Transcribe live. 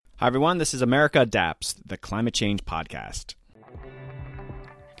Hi, everyone. This is America Adapts, the climate change podcast.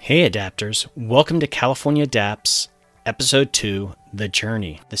 Hey, adapters. Welcome to California Adapts, Episode 2, The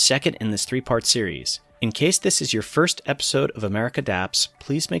Journey, the second in this three-part series. In case this is your first episode of America Adapts,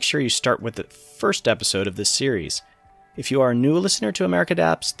 please make sure you start with the first episode of this series. If you are a new listener to America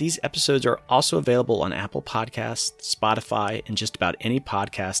Adapts, these episodes are also available on Apple Podcasts, Spotify, and just about any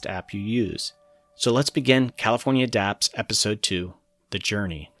podcast app you use. So let's begin California Adapts, Episode 2, The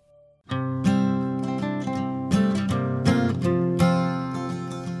Journey.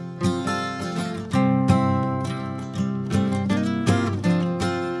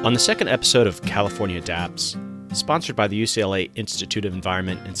 On the second episode of California Adapts, sponsored by the UCLA Institute of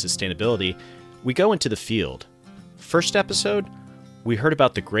Environment and Sustainability, we go into the field. First episode, we heard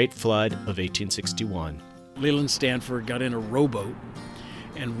about the Great Flood of 1861. Leland Stanford got in a rowboat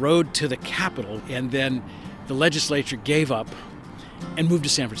and rowed to the Capitol, and then the legislature gave up and moved to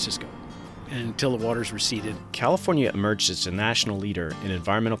San Francisco until the waters receded. California emerged as a national leader in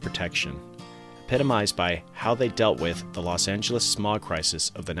environmental protection, epitomized by how they dealt with the Los Angeles smog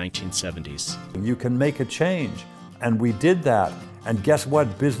crisis of the 1970s. You can make a change, and we did that. And guess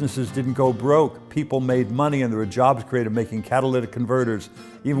what? Businesses didn't go broke. People made money, and there were jobs created making catalytic converters.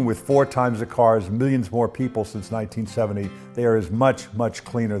 Even with 4 times the cars, millions more people since 1970, the air is much, much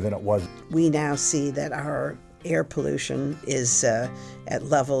cleaner than it was. We now see that our air pollution is at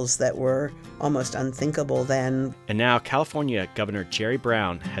levels that were almost unthinkable then. And now California Governor Jerry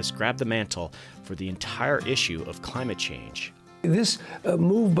Brown has grabbed the mantle for the entire issue of climate change. This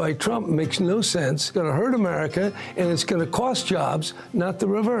move by Trump makes no sense. It's going to hurt America, and it's going to cost jobs, not the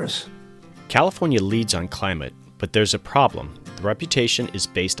reverse. California leads on climate, but there's a problem. The reputation is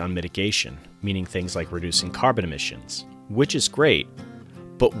based on mitigation, meaning things like reducing carbon emissions, which is great,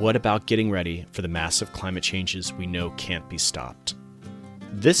 but what about getting ready for the massive climate changes we know can't be stopped?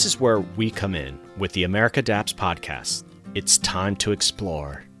 This is where we come in with the America Adapts podcast. It's time to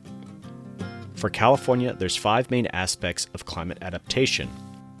explore. For California, there's 5 main aspects of climate adaptation: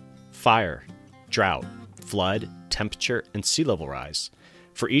 fire, drought, flood, temperature, and sea level rise.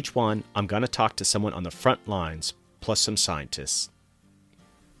 For each one, I'm going to talk to someone on the front lines, plus some scientists.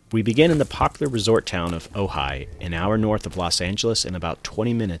 We begin in the popular resort town of Ojai, an hour north of Los Angeles and about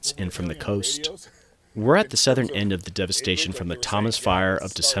 20 minutes in from the coast. We're at the southern end of the devastation from the Thomas Fire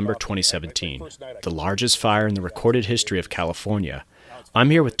of December 2017, the largest fire in the recorded history of California. I'm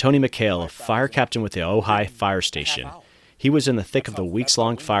here with Tony McHale, a fire captain with the Ojai Fire Station. He was in the thick of the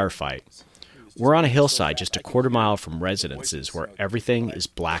weeks-long firefight. We're on a hillside just a quarter mile from residences where everything is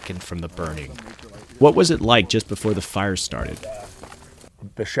blackened from the burning. What was it like just before the fire started?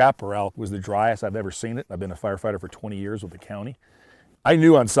 The chaparral was the driest I've ever seen it. I've been a firefighter for 20 years with the county. I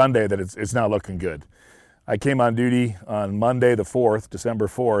knew on Sunday that it's not looking good. I came on duty on Monday the 4th, December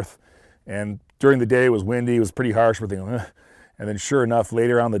 4th, and during the day it was windy, it was pretty harsh. We're thinking, And then sure enough,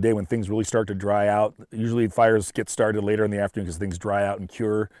 later on in the day when things really start to dry out, usually fires get started later in the afternoon because things dry out and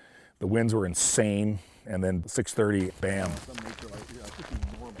cure. The winds were insane, and then 6:30, bam.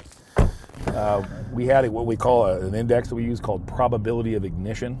 We had what we call an index that we use called probability of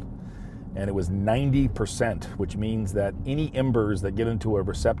ignition, and it was 90%, which means that any embers that get into a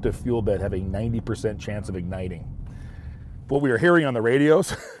receptive fuel bed have a 90% chance of igniting. What we were hearing on the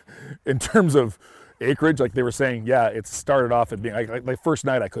radios in terms of acreage, like they were saying, yeah, it started off at being, like first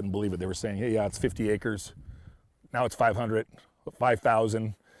night I couldn't believe it. They were saying, hey, yeah, it's 50 acres. Now it's 500,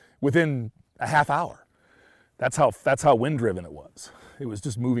 5,000 within a half hour. That's how wind driven it was. It was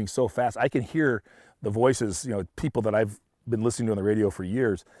just moving so fast. I can hear the voices, people that I've been listening to on the radio for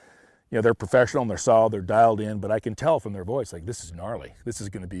years. They're professional and they're solid, they're dialed in, but I can tell from their voice, like, this is gnarly. This is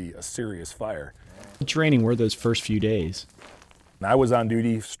going to be a serious fire. How draining were those first few days? And I was on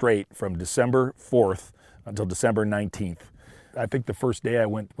duty straight from December 4th until December 19th. I think the first day I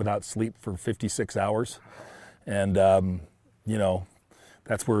went without sleep for 56 hours. And,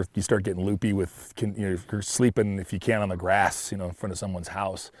 that's where you start getting loopy with, you're sleeping, if you can, on the grass, in front of someone's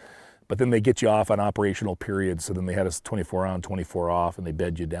house. But then they get you off on operational periods. So then they had us 24 on, 24 off, and they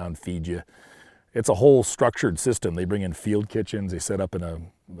bed you down, feed you. It's a whole structured system. They bring in field kitchens. They set up in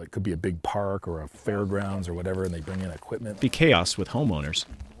it could be a big park or a fairgrounds or whatever, and they bring in equipment. Be chaos with homeowners.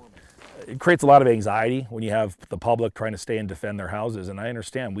 It creates a lot of anxiety when you have the public trying to stay and defend their houses. And I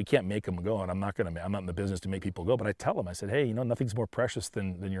understand we can't make them go, and I'm not in the business to make people go. But I tell them, I said, hey, nothing's more precious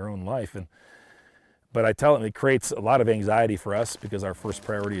than your own life. But I tell them it creates a lot of anxiety for us because our first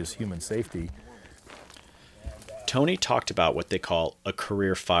priority is human safety. Tony talked about what they call a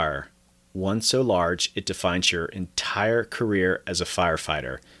career fire, one so large it defines your entire career as a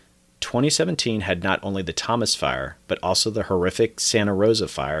firefighter. 2017 had not only the Thomas Fire, but also the horrific Santa Rosa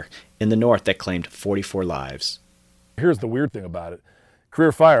Fire in the north that claimed 44 lives. Here's the weird thing about it.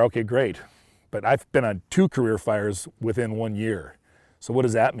 Career fire, okay, great. But I've been on 2 career fires within 1 year. So what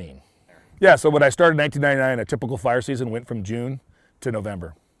does that mean? Yeah, so when I started in 1999, a typical fire season went from June to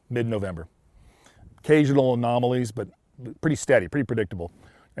November, mid-November. Occasional anomalies, but pretty steady, pretty predictable.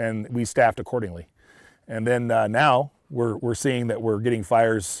 And we staffed accordingly. And then now we're seeing that we're getting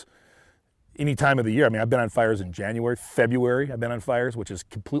fires any time of the year. I mean, I've been on fires in January, February, I've been on fires, which is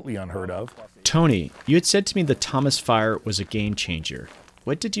completely unheard of. Tony, you had said to me the Thomas Fire was a game changer.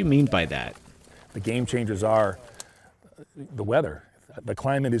 What did you mean by that? The game changers are the weather. The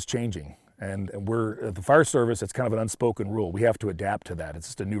climate is changing. And we're, at the fire service, it's kind of an unspoken rule. We have to adapt to that. It's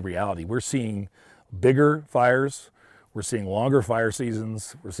just a new reality. We're seeing bigger fires. We're seeing longer fire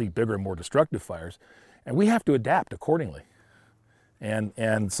seasons. We're seeing bigger and more destructive fires. And we have to adapt accordingly.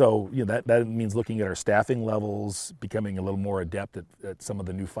 And so that means looking at our staffing levels, becoming a little more adept at some of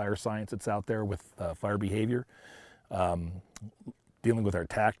the new fire science that's out there with fire behavior, dealing with our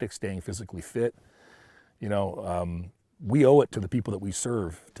tactics, staying physically fit. We owe it to the people that we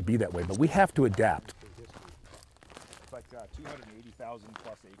serve to be that way, but we have to adapt. It's like 280,000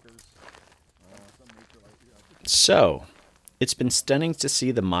 plus acres. So, it's been stunning to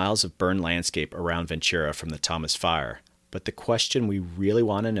see the miles of burned landscape around Ventura from the Thomas Fire. But the question we really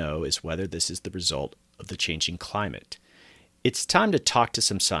want to know is whether this is the result of the changing climate. It's time to talk to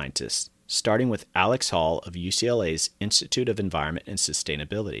some scientists, starting with Alex Hall of UCLA's Institute of Environment and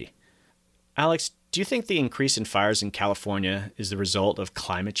Sustainability. Alex, do you think the increase in fires in California is the result of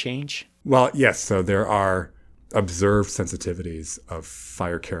climate change? Well, yes. So there are observed sensitivities of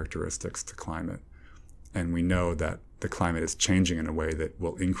fire characteristics to climate. And we know that the climate is changing in a way that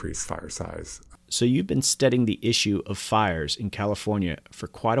will increase fire size. So you've been studying the issue of fires in California for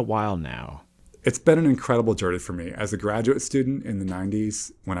quite a while now. It's been an incredible journey for me. As a graduate student in the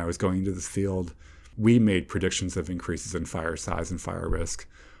 90s, when I was going into this field, we made predictions of increases in fire size and fire risk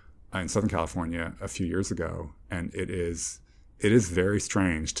in Southern California a few years ago. And it is very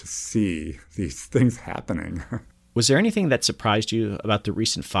strange to see these things happening. Was there anything that surprised you about the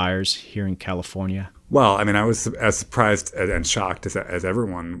recent fires here in California? Well, I mean, I was as surprised and shocked as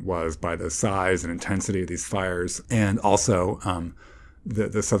everyone was by the size and intensity of these fires. And also,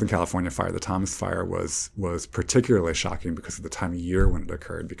 the Southern California fire, the Thomas Fire, was particularly shocking because of the time of year when it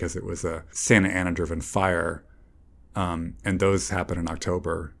occurred, because it was a Santa Ana-driven fire, and those happen in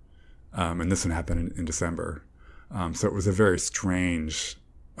October, and this one happened in December. So it was a very strange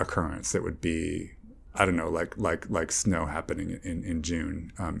occurrence. It would be, I don't know, like snow happening in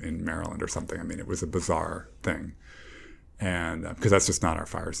June in Maryland or something. I mean, it was a bizarre thing, and because that's just not our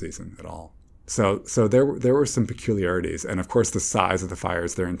fire season at all. So there were some peculiarities, and of course the size of the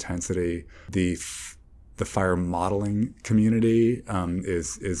fires, their intensity, the fire modeling community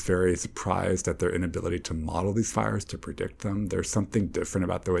is very surprised at their inability to model these fires, to predict them. There's something different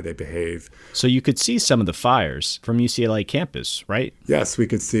about the way they behave. So you could see some of the fires from UCLA campus, right? Yes, we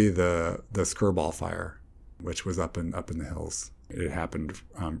could see the Skirball fire, which was up in the hills. It happened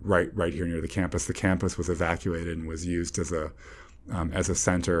right here near the campus. The campus was evacuated and was used as a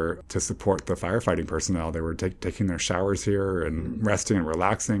center to support the firefighting personnel. They were taking their showers here and resting and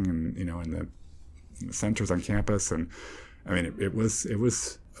relaxing, and in the centers on campus. And I mean, it was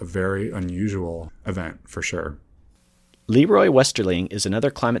a very unusual event for sure. Leroy Westerling is another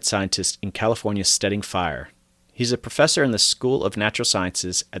climate scientist in California studying fire. He's a professor in the School of Natural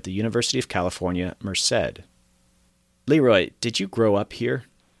Sciences at the University of California, Merced. Leroy, did you grow up here?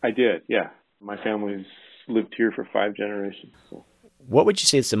 I did, yeah. My family's lived here for 5 generations. So. What would you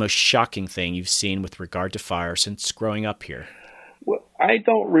say is the most shocking thing you've seen with regard to fire since growing up here? Well, I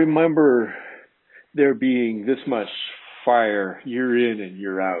don't remember there being this much fire year in and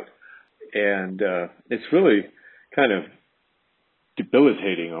year out. And it's really kind of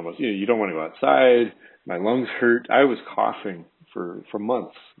debilitating almost. You don't want to go outside. My lungs hurt. I was coughing for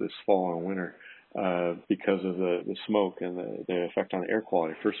months this fall and winter because of the smoke and the effect on the air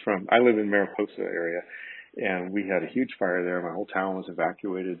quality. I live in Mariposa area, and we had a huge fire there. My whole town was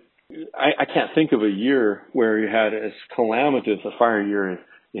evacuated. I can't think of a year where you had as calamitous a fire year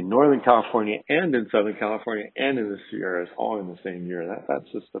in Northern California and in Southern California and in the Sierras, all in the same year.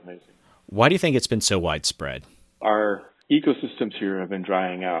 That's just amazing. Why do you think it's been so widespread? Our ecosystems here have been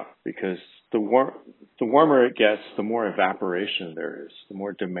drying out because the warmer it gets, the more evaporation there is, the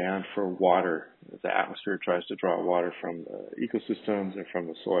more demand for water. The atmosphere tries to draw water from the ecosystems and from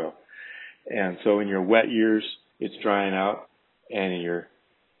the soil. And so in your wet years, it's drying out, and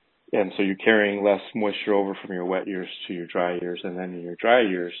so you're carrying less moisture over from your wet years to your dry years. And then in your dry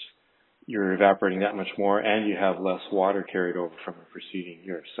years, you're evaporating that much more, and you have less water carried over from the preceding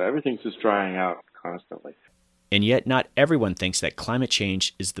year. So everything's just drying out constantly. And yet not everyone thinks that climate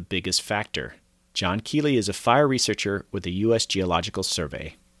change is the biggest factor. John Keeley is a fire researcher with the U.S. Geological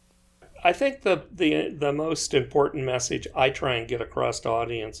Survey. I think the most important message I try and get across to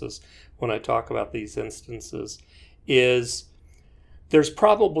audiences when I talk about these instances is there's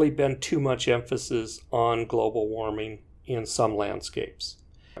probably been too much emphasis on global warming in some landscapes.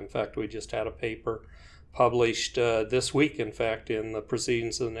 In fact, we just had a paper published this week, in fact, in the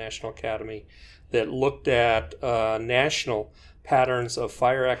Proceedings of the National Academy that looked at national patterns of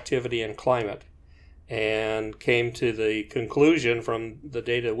fire activity and climate, and came to the conclusion from the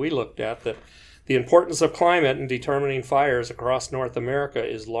data we looked at that the importance of climate in determining fires across North America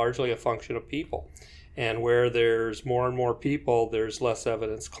is largely a function of people. And where there's more and more people, there's less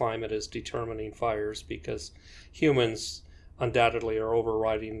evidence climate is determining fires, because humans undoubtedly are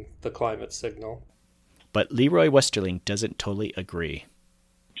overriding the climate signal. But Leroy Westerling doesn't totally agree.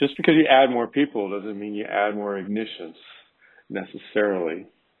 Just because you add more people doesn't mean you add more ignitions necessarily.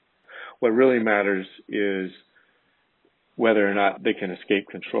 What really matters is whether or not they can escape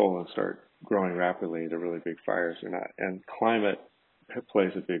control and start growing rapidly into really big fires or not. And climate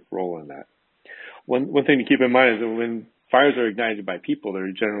plays a big role in that. One thing to keep in mind is that when fires are ignited by people,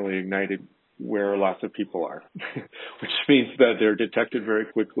 they're generally ignited where lots of people are, which means that they're detected very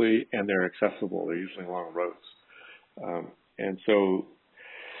quickly and they're accessible. They're usually along roads. And so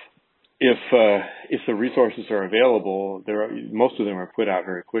if the resources are available, most of them are put out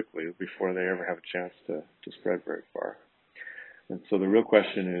very quickly before they ever have a chance to spread very far. And so the real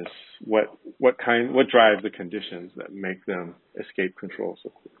question is what drives the conditions that make them escape control so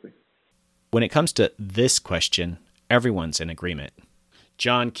quickly? When it comes to this question, everyone's in agreement.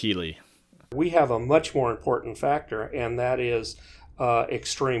 John Keeley. We have a much more important factor, and that is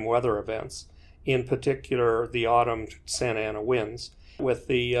extreme weather events, in particular the autumn Santa Ana winds. With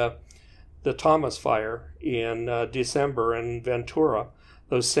the Thomas Fire in December in Ventura,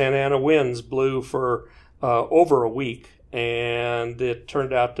 those Santa Ana winds blew for over a week, and it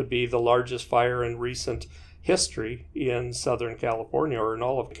turned out to be the largest fire in recent history in Southern California, or in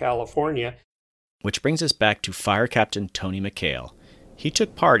all of California. Which brings us back to Fire Captain Tony McHale. He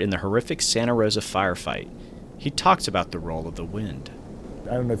took part in the horrific Santa Rosa firefight. He talks about the role of the wind.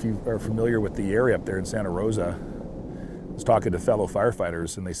 I don't know if you are familiar with the area up there in Santa Rosa. I was talking to fellow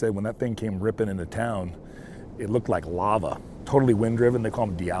firefighters, and they said when that thing came ripping into town, it looked like lava. Totally wind-driven. They call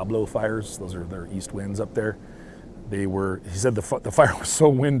them Diablo fires. Those are their east winds up there. He said the fire was so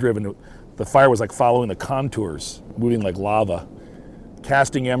wind-driven, the fire was like following the contours, moving like lava,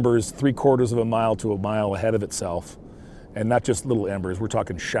 casting embers 3/4 of a mile to a mile ahead of itself. And not just little embers, we're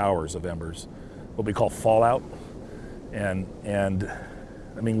talking showers of embers, what we call fallout. And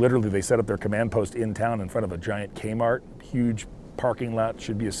I mean, literally they set up their command post in town in front of a giant Kmart, huge parking lot,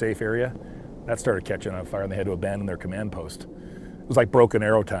 should be a safe area. That started catching on fire and they had to abandon their command post. It was like broken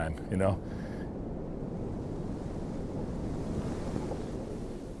arrow time, you know?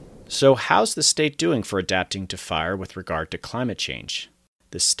 So how's the state doing for adapting to fire with regard to climate change?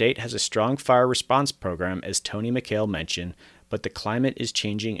 The state has a strong fire response program, as Tony McHale mentioned, but the climate is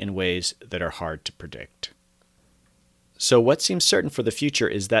changing in ways that are hard to predict. So what seems certain for the future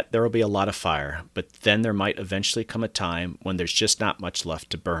is that there will be a lot of fire, but then there might eventually come a time when there's just not much left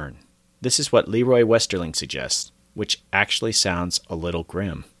to burn. This is what Leroy Westerling suggests, which actually sounds a little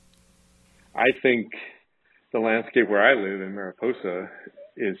grim. I think the landscape where I live in Mariposa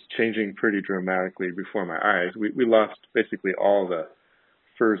is changing pretty dramatically before my eyes. We lost basically all the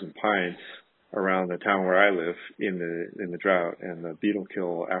firs and pines around the town where I live in the drought, and the beetle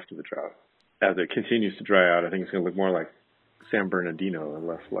kill after the drought. As it continues to dry out, I think it's going to look more like San Bernardino and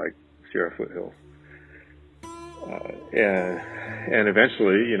less like Sierra Foothills. And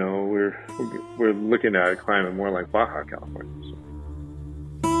eventually, you know, we're looking at a climate more like Baja California. So.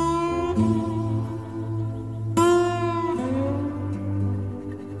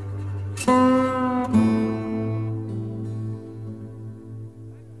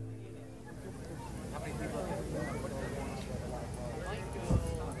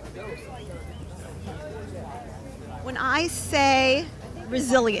 When I say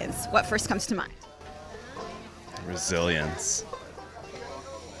resilience, what first comes to mind? Resilience.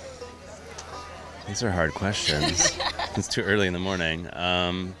 These are hard questions. It's too early in the morning.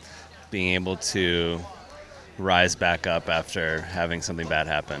 Being able to rise back up after having something bad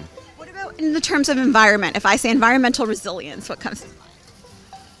happen. What about in the terms of environment? If I say environmental resilience, what comes to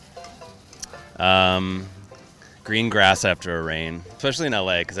mind? Green grass after a rain, especially in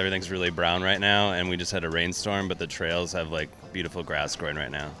LA because everything's really brown right now, and we just had a rainstorm, but the trails have like beautiful grass growing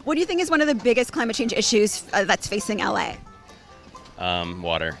right now. What do you think is one of the biggest climate change issues that's facing LA?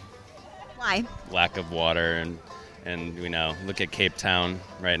 Water. Why? Lack of water, and you know, look at Cape Town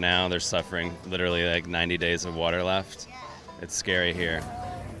right now. They're suffering literally like 90 days of water left. It's scary here.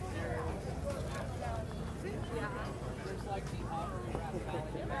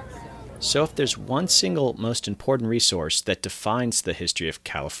 So if there's one single most important resource that defines the history of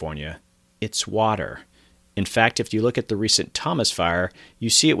California, it's water. In fact, if you look at the recent Thomas Fire,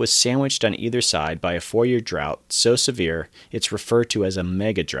 you see it was sandwiched on either side by a 4-year drought so severe it's referred to as a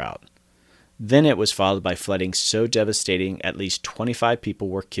mega drought. Then it was followed by flooding so devastating at least 25 people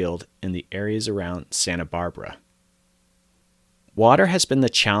were killed in the areas around Santa Barbara. Water has been the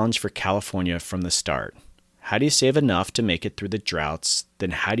challenge for California from the start. How do you save enough to make it through the droughts?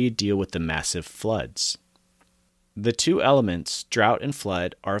 Then how do you deal with the massive floods? The two elements, drought and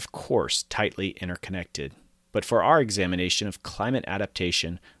flood, are of course tightly interconnected. But for our examination of climate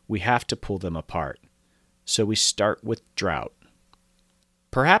adaptation, we have to pull them apart. So we start with drought.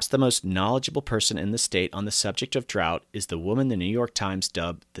 Perhaps the most knowledgeable person in the state on the subject of drought is the woman the New York Times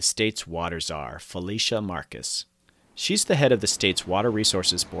dubbed the state's water czar, Felicia Marcus. She's the head of the state's Water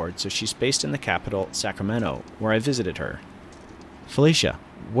Resources Board, so she's based in the capital, Sacramento, where I visited her. Felicia,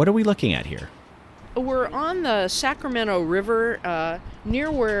 what are we looking at here? We're on the Sacramento River, near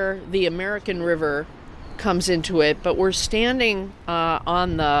where the American River comes into it, but we're standing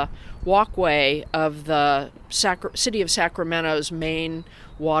on the walkway of the city of Sacramento's main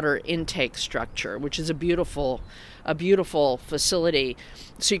water intake structure, which is a beautiful facility.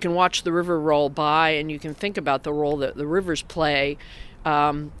 So you can watch the river roll by, and you can think about the role that the rivers play,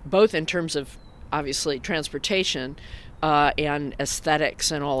 both in terms of obviously transportation and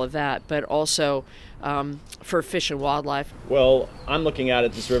aesthetics and all of that, but also for fish and wildlife. Well, I'm looking out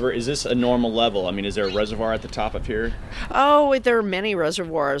at this river. Is this a normal level? I mean, is there a reservoir at the top of here? Oh, there are many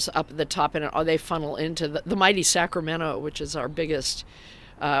reservoirs up at the top, and they funnel into the mighty Sacramento, which is our biggest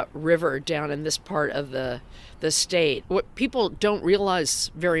river down in this part of the state. What people don't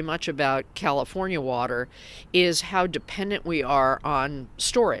realize very much about California water is how dependent we are on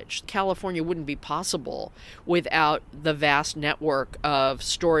storage. California wouldn't be possible without the vast network of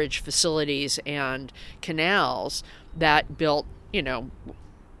storage facilities and canals that built,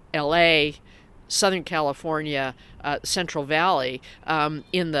 LA, Southern California, Central Valley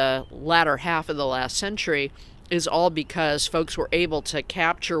in the latter half of the last century, is all because folks were able to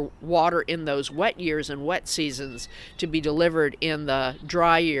capture water in those wet years and wet seasons to be delivered in the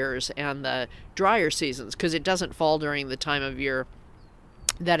dry years and the drier seasons, because it doesn't fall during the time of year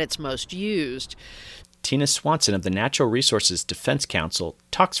that it's most used. Tina Swanson of the Natural Resources Defense Council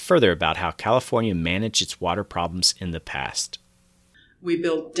talks further about how California managed its water problems in the past. We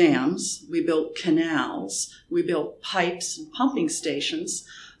built dams, we built canals, we built pipes and pumping stations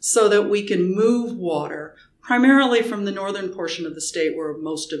so that we can move water primarily from the northern portion of the state where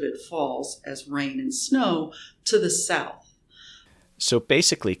most of it falls as rain and snow to the south. So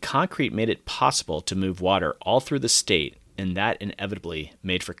basically, concrete made it possible to move water all through the state, and that inevitably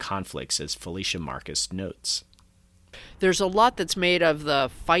made for conflicts, as Felicia Marcus notes. There's a lot that's made of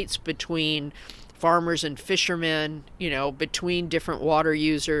the fights between farmers and fishermen, between different water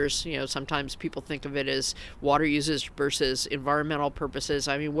users. Sometimes people think of it as water users versus environmental purposes.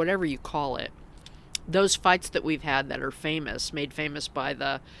 I mean, whatever you call it. Those fights that we've had that are made famous by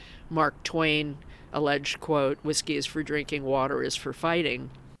the Mark Twain alleged quote, "Whiskey is for drinking, water is for fighting."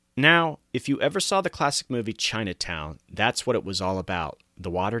 Now, if you ever saw the classic movie Chinatown, that's what it was all about.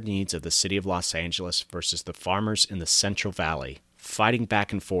 The water needs of the city of Los Angeles versus the farmers in the Central Valley, fighting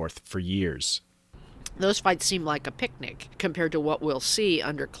back and forth for years. Those fights seem like a picnic compared to what we'll see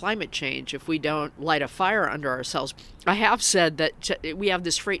under climate change if we don't light a fire under ourselves. I have said that we have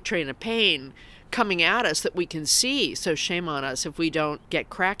this freight train of pain coming at us that we can see, so shame on us if we don't get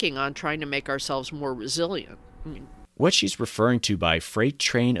cracking on trying to make ourselves more resilient. What she's referring to by freight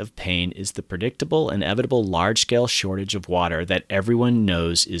train of pain is the predictable, inevitable large-scale shortage of water that everyone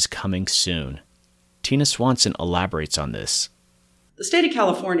knows is coming soon. Tina Swanson elaborates on this. The state of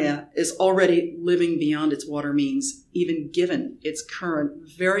California is already living beyond its water means, even given its current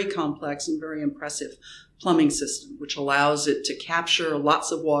very complex and very impressive plumbing system, which allows it to capture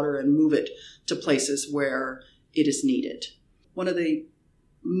lots of water and move it to places where it is needed. One of the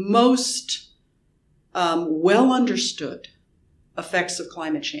most well understood effects of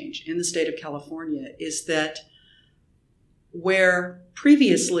climate change in the state of California is that where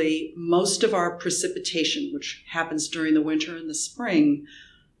previously most of our precipitation, which happens during the winter and the spring,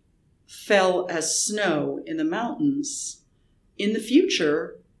 fell as snow in the mountains, in the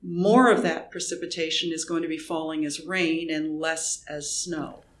future, more of that precipitation is going to be falling as rain and less as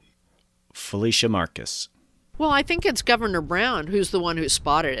snow. Felicia Marcus. Well, I think it's Governor Brown who's the one who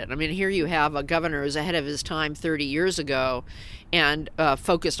spotted it. I mean, here you have a governor who's ahead of his time 30 years ago and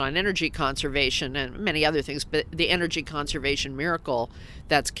focused on energy conservation and many other things, but the energy conservation miracle,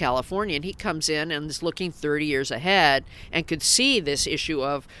 that's California. And he comes in and is looking 30 years ahead and could see this issue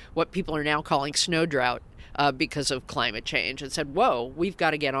of what people are now calling snow drought because of climate change and said, whoa, we've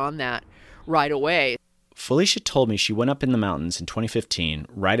got to get on that right away. Felicia told me she went up in the mountains in 2015,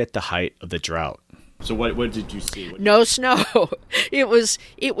 right at the height of the drought. So what did you see? No snow. It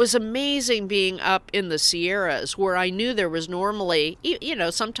was amazing being up in the Sierras where I knew there was normally,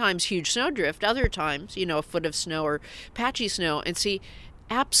 sometimes huge snowdrift, other times, a foot of snow or patchy snow, and see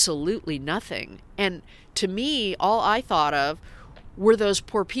absolutely nothing. And to me, all I thought of were those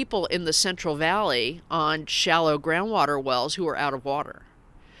poor people in the Central Valley on shallow groundwater wells who were out of water.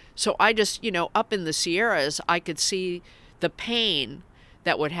 So I just, up in the Sierras, I could see the pain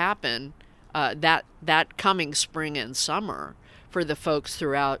that would happen that coming spring and summer for the folks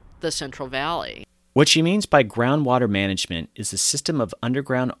throughout the Central Valley. What she means by groundwater management is a system of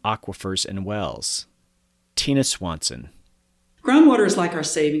underground aquifers and wells. Tina Swanson. Groundwater is like our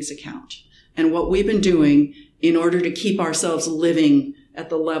savings account. And what we've been doing in order to keep ourselves living at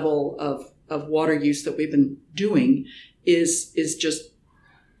the level of water use that we've been doing is just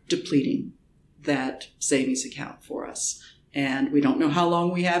depleting that savings account for us. And we don't know how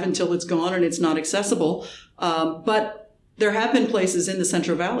long we have until it's gone and it's not accessible. But there have been places in the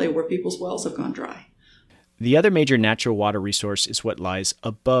Central Valley where people's wells have gone dry. The other major natural water resource is what lies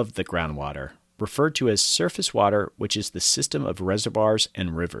above the groundwater, referred to as surface water, which is the system of reservoirs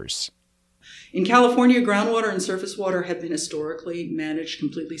and rivers. In California, groundwater and surface water have been historically managed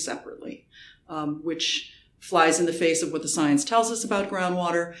completely separately, which flies in the face of what the science tells us about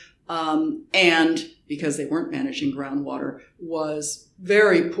groundwater. And because they weren't managing groundwater, was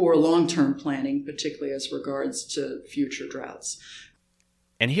very poor long-term planning, particularly as regards to future droughts.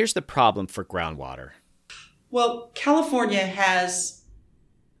 And here's the problem for groundwater. Well, California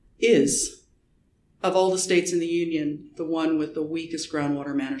is, of all the states in the union, the one with the weakest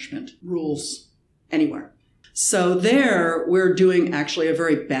groundwater management rules anywhere. So there, we're doing actually a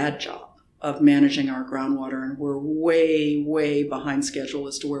very bad job of managing our groundwater, and we're way, way behind schedule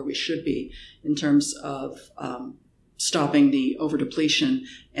as to where we should be in terms of stopping the overdepletion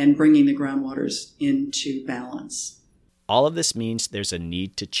and bringing the groundwaters into balance. All of this means there's a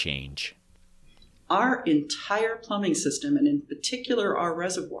need to change. Our entire plumbing system, and in particular our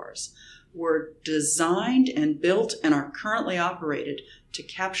reservoirs, were designed and built and are currently operated to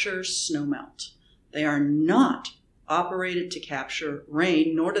capture snowmelt. They are not operated to capture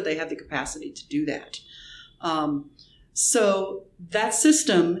rain, nor do they have the capacity to do that. So that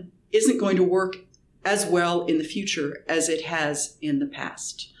system isn't going to work as well in the future as it has in the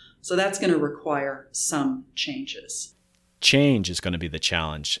past. So that's going to require some changes. Change is going to be the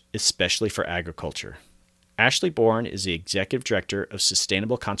challenge, especially for agriculture. Ashley Bourne is the Executive Director of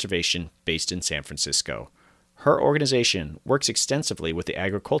Sustainable Conservation based in San Francisco. Her organization works extensively with the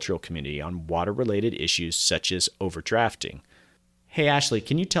agricultural community on water-related issues such as overdrafting. Hey, Ashley,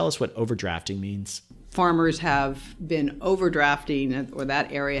 can you tell us what overdrafting means? Farmers have been overdrafting, or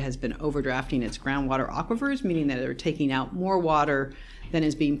that area has been overdrafting its groundwater aquifers, meaning that they're taking out more water than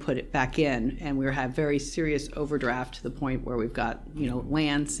is being put back in. And we have very serious overdraft to the point where we've got,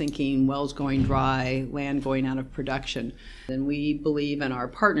 land sinking, wells going dry, land going out of production. And we believe, and our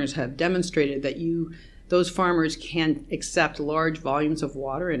partners have demonstrated, that those farmers can accept large volumes of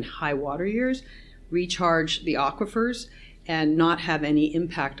water in high water years, recharge the aquifers, and not have any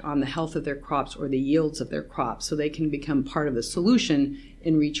impact on the health of their crops or the yields of their crops. So they can become part of the solution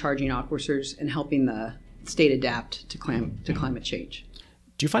in recharging aquifers and helping the state adapt to climate change.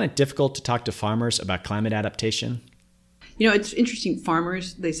 Do you find it difficult to talk to farmers about climate adaptation? It's interesting.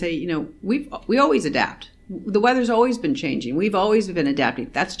 Farmers, they say, we always adapt. The weather's always been changing. We've always been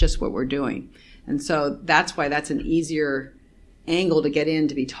adapting. That's just what we're doing. And so that's why that's an easier angle to get in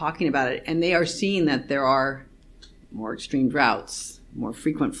to be talking about it. And they are seeing that there are more extreme droughts, more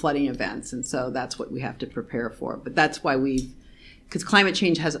frequent flooding events. And so that's what we have to prepare for. But that's why because climate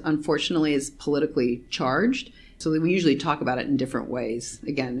change unfortunately is politically charged. So we usually talk about it in different ways.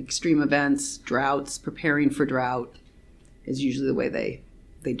 Again, extreme events, droughts, preparing for drought is usually the way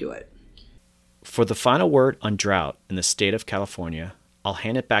they do it. For the final word on drought in the state of California, I'll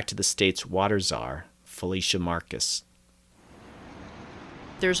hand it back to the state's water czar, Felicia Marcus.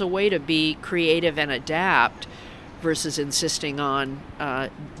 There's a way to be creative and adapt versus insisting on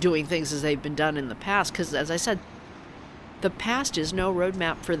doing things as they've been done in the past. Because as I said, The past is no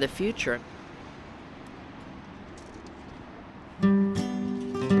roadmap for the future.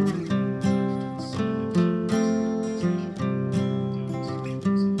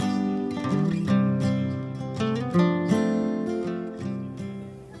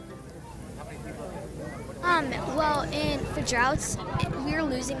 For droughts, we're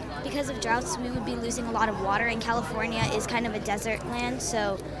losing, because of droughts, we would be losing a lot of water, and California is kind of a desert land,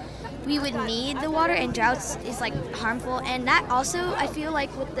 so we would need the water, and droughts is like harmful. And that also, I feel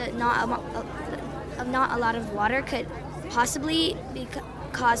like with the not a lot of water could possibly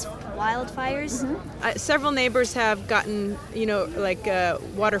cause wildfires. Mm-hmm. Several neighbors have gotten,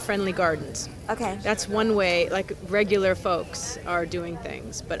 water-friendly gardens. Okay. That's one way, like regular folks are doing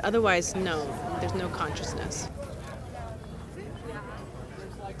things, but otherwise, no, there's no consciousness.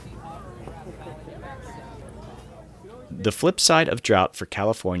 The flip side of drought for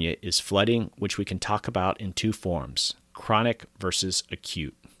California is flooding, which we can talk about in two forms, chronic versus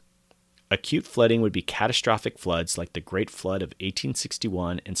acute. Acute flooding would be catastrophic floods like the Great Flood of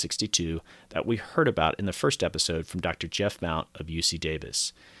 1861 and 62 that we heard about in the first episode from Dr. Jeff Mount of UC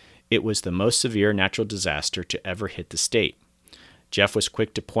Davis. It was the most severe natural disaster to ever hit the state. Jeff was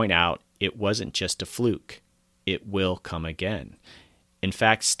quick to point out it wasn't just a fluke. It will come again. In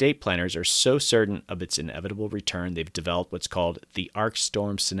fact, state planners are so certain of its inevitable return, they've developed what's called the arc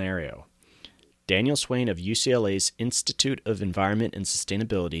storm scenario. Daniel Swain of UCLA's Institute of Environment and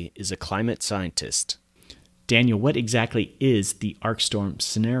Sustainability is a climate scientist. Daniel, what exactly is the arc storm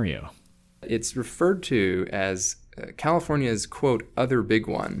scenario? It's referred to as California's, quote, other big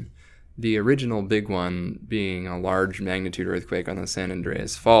one, the original big one being a large magnitude earthquake on the San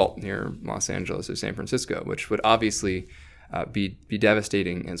Andreas Fault near Los Angeles or San Francisco, which would obviously be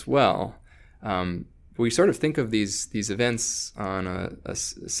devastating as well. We sort of think of these events on a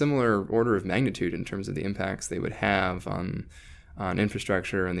similar order of magnitude in terms of the impacts they would have on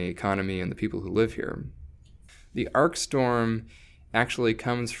infrastructure and the economy and the people who live here. The arc storm actually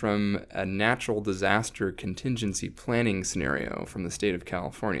comes from a natural disaster contingency planning scenario from the state of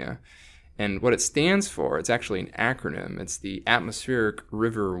California. And what it stands for, it's actually an acronym. It's the Atmospheric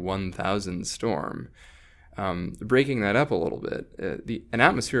River 1000 Storm. Breaking that up a little bit, an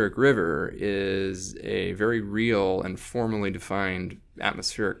atmospheric river is a very real and formally defined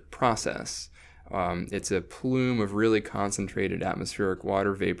atmospheric process. It's a plume of really concentrated atmospheric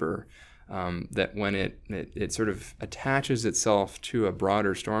water vapor that when it sort of attaches itself to a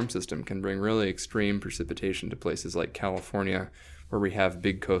broader storm system can bring really extreme precipitation to places like California, where we have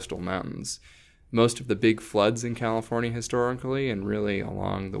big coastal mountains. Most of the big floods in California historically, and really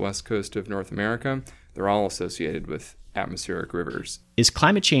along the west coast of North America, they're all associated with atmospheric rivers. Is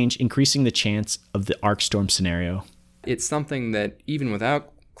climate change increasing the chance of the arc storm scenario? It's something that even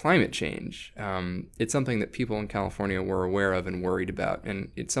without climate change, it's something that people in California were aware of and worried about.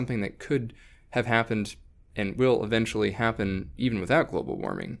 And it's something that could have happened and will eventually happen even without global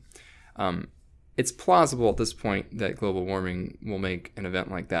warming. It's plausible at this point that global warming will make an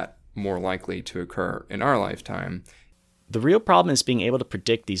event like that more likely to occur in our lifetime. The real problem is being able to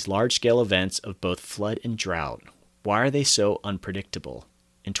predict these large-scale events of both flood and drought. Why are they so unpredictable?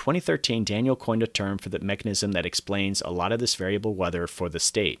 In 2013, Daniel coined a term for the mechanism that explains a lot of this variable weather for the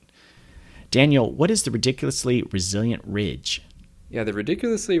state. Daniel, what is the ridiculously resilient ridge? Yeah, the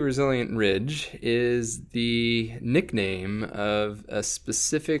ridiculously resilient ridge is the nickname of a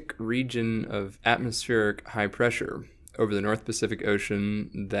specific region of atmospheric high pressure over the North Pacific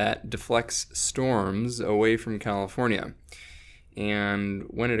Ocean that deflects storms away from California. And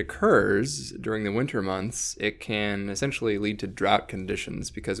when it occurs during the winter months, it can essentially lead to drought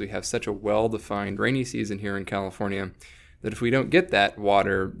conditions because we have such a well-defined rainy season here in California that if we don't get that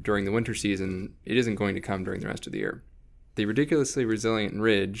water during the winter season, it isn't going to come during the rest of the year. The ridiculously resilient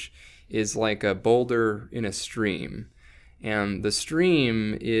ridge is like a boulder in a stream. And the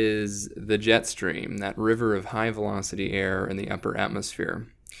stream is the jet stream, that river of high-velocity air in the upper atmosphere.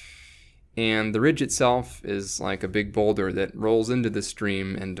 And the ridge itself is like a big boulder that rolls into the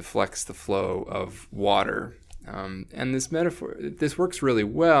stream and deflects the flow of water. And this works really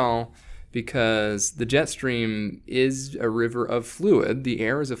well because the jet stream is a river of fluid. The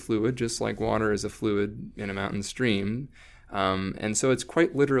air is a fluid, just like water is a fluid in a mountain stream. And so it's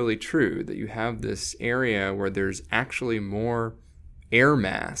quite literally true that you have this area where there's actually more air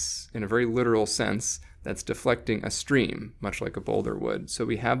mass, in a very literal sense, that's deflecting a stream, much like a boulder would. So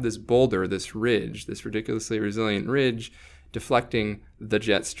we have this boulder, this ridge, this ridiculously resilient ridge, deflecting the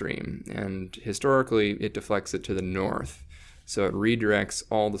jet stream. And historically, it deflects it to the north. So it redirects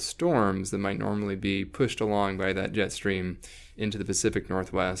all the storms that might normally be pushed along by that jet stream into the Pacific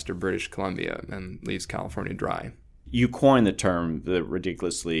Northwest or British Columbia and leaves California dry. You coined the term the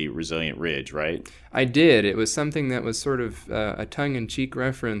ridiculously resilient ridge, right? I did. It was something that was sort of a tongue-in-cheek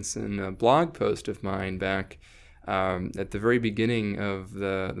reference in a blog post of mine back at the very beginning of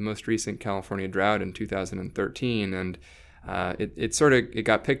the most recent California drought in 2013. And it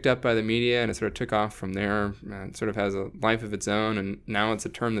got picked up by the media, and it sort of took off from there. It sort of has a life of its own, and now it's a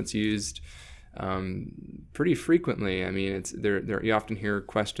term that's used pretty frequently. I mean, you often hear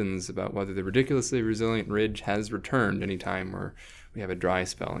questions about whether the ridiculously resilient ridge has returned anytime where we have a dry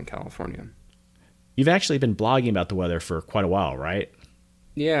spell in California. You've actually been blogging about the weather for quite a while, right?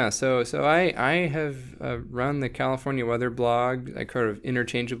 Yeah, so I have run the California Weather blog. I kind of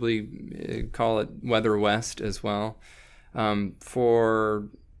interchangeably call it Weather West as well. I have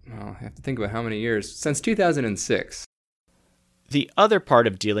to think about how many years, since 2006. The other part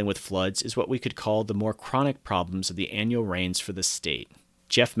of dealing with floods is what we could call the more chronic problems of the annual rains for the state.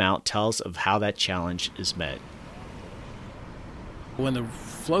 Jeff Mount tells of how that challenge is met. When the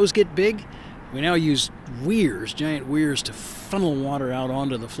flows get big, we now use weirs, giant weirs, to funnel water out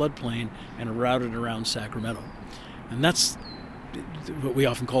onto the floodplain and route it around Sacramento. And that's what we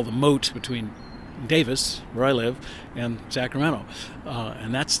often call the moat between Davis, where I live, and Sacramento.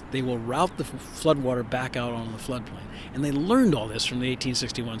 And they will route the floodwater back out on the floodplain. And they learned all this from the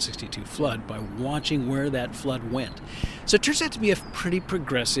 1861-62 flood by watching where that flood went. So it turns out to be a pretty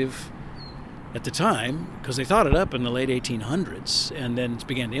progressive, at the time, because they thought it up in the late 1800s and then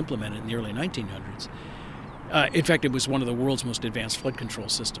began to implement it in the early 1900s. In fact, it was one of the world's most advanced flood control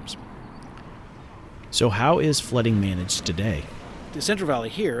systems. So how is flooding managed today? The Central Valley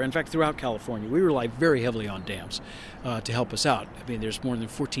here, in fact, throughout California, we rely very heavily on dams to help us out. I mean, there's more than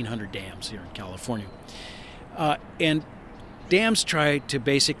 1,400 dams here in California. And dams try to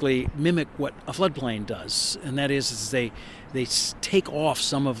basically mimic what a floodplain does, and that is they take off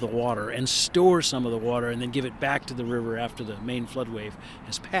some of the water and store some of the water and then give it back to the river after the main flood wave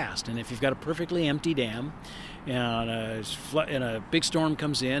has passed. And if you've got a perfectly empty dam and a big storm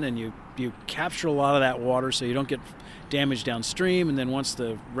comes in and you capture a lot of that water so you don't get damage downstream, and then once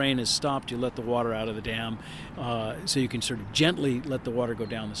the rain is stopped, you let the water out of the dam so you can sort of gently let the water go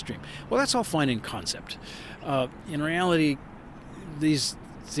down the stream. Well, that's all fine in concept. In reality, these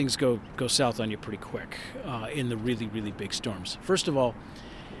things go south on you pretty quick in the really, really big storms. First of all,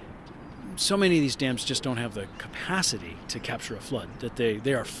 so many of these dams just don't have the capacity to capture a flood, that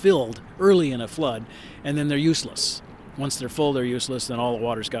they are filled early in a flood, and then they're useless. Once they're full, they're useless, then all the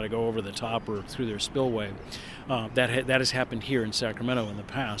water's got to go over the top or through their spillway. That has happened here in Sacramento in the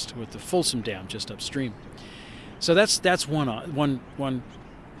past with the Folsom Dam just upstream. So that's one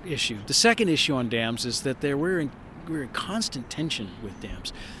issue. The second issue on dams is that we're in constant tension with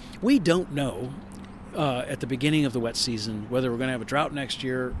dams. We don't know at the beginning of the wet season whether we're going to have a drought next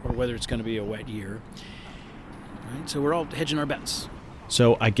year or whether it's going to be a wet year. Right? So we're all hedging our bets.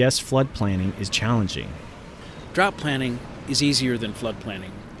 So I guess flood planning is challenging. Drought planning is easier than flood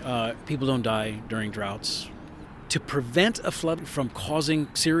planning. People don't die during droughts. To prevent a flood from causing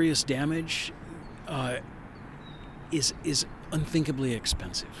serious damage is unthinkably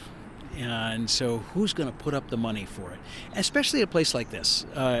expensive. And so who's going to put up the money for it? Especially at a place like this,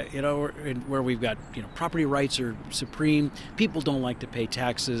 where we've got, property rights are supreme. People don't like to pay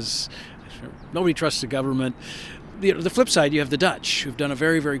taxes. Nobody trusts the government. The flip side, you have the Dutch, who've done a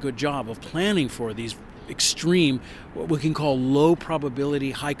very, very good job of planning for these extreme, what we can call low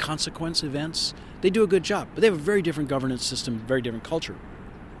probability, high consequence events. They do a good job, but they have a very different governance system, very different culture,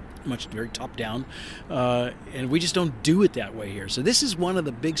 very top down, and we just don't do it that way here. So this is one of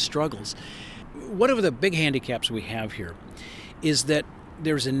the big struggles. One of the big handicaps we have here is that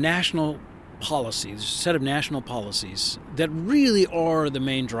there's a national policy, there's a set of national policies that really are the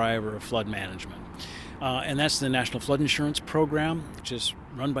main driver of flood management, and that's the National Flood Insurance Program, which is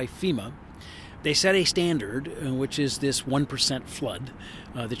run by FEMA. They set a standard, which is this 1% flood,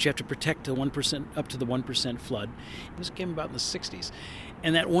 that you have to protect the 1% up to the 1% flood. This came about in the 60s.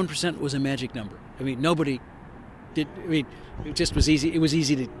 And that 1% was a magic number. I mean, nobody did, it just was easy. It was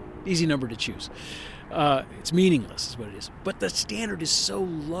easy number to choose. It's meaningless is what it is. But the standard is so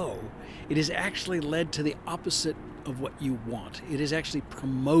low, it has actually led to the opposite of what you want. It has actually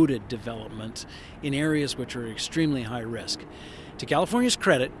promoted development in areas which are extremely high risk. To California's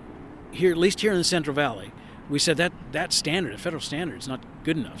credit, here, at least here in the Central Valley, we said that standard, a federal standard, is not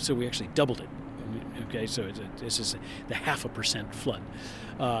good enough, so we actually doubled it. Okay, so this is the 0.5% flood.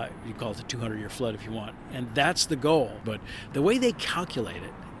 You call it the 200-year flood if you want, and that's the goal. But the way they calculate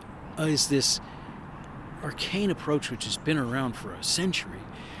it is this arcane approach, which has been around for a century,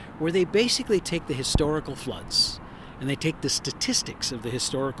 where they basically take the historical floods and they take the statistics of the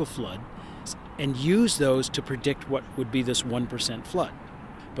historical flood and use those to predict what would be this 1% flood.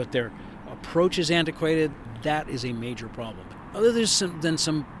 But their approach is antiquated. That is a major problem. Other than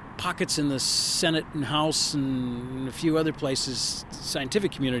some pockets in the Senate and House and a few other places, the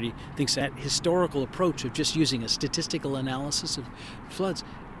scientific community thinks that historical approach of just using a statistical analysis of floods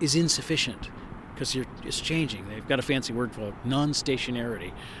is insufficient because it's changing. They've got a fancy word for it,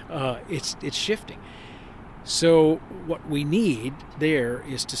 non-stationarity. It's shifting. So what we need there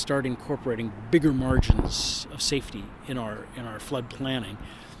is to start incorporating bigger margins of safety in our flood planning.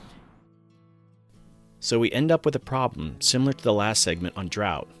 So we end up with a problem similar to the last segment on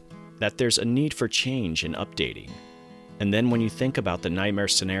drought, that there's a need for change and updating. And then when you think about the nightmare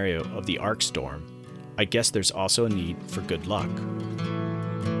scenario of the arc storm, I guess there's also a need for good luck.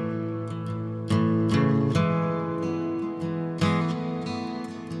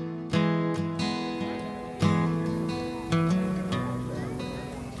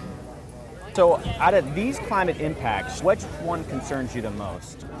 So out of these climate impacts, which one concerns you the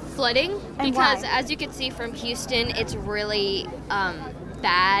most? Flooding, And because why? as you can see from Houston, it's really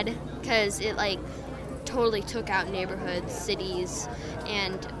bad because it totally took out neighborhoods, cities,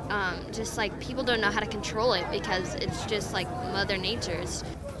 and just people don't know how to control it because it's just Mother Nature's.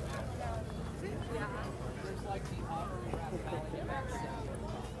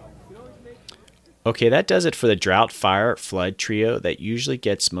 Okay, that does it for the drought, fire, flood trio that usually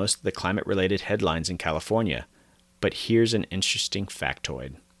gets most of the climate-related headlines in California. But here's an interesting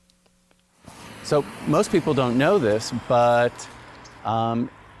factoid. So most people don't know this, but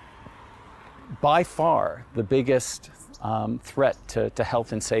by far the biggest threat to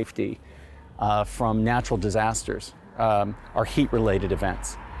health and safety from natural disasters are heat-related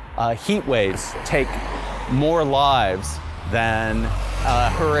events. Heat waves take more lives than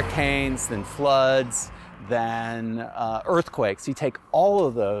hurricanes, than floods, than earthquakes. You take all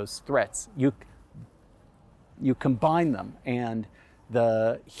of those threats, you combine them, and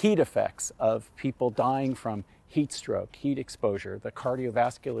the heat effects of people dying from heat stroke, heat exposure, the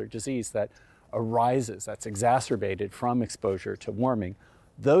cardiovascular disease that arises, that's exacerbated from exposure to warming,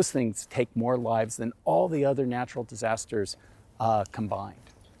 those things take more lives than all the other natural disasters combined.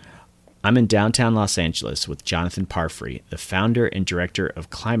 I'm in downtown Los Angeles with Jonathan Parfrey, the founder and director of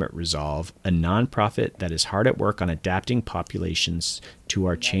Climate Resolve, a nonprofit that is hard at work on adapting populations to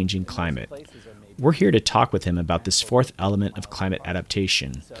our changing climate. We're here to talk with him about this fourth element of climate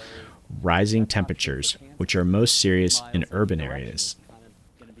adaptation, rising temperatures, which are most serious in urban areas.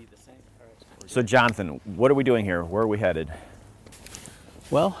 So Jonathan, what are we doing here? Where are we headed?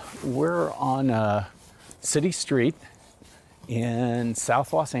 Well, we're on a city street in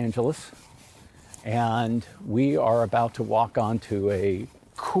South Los Angeles, and we are about to walk onto a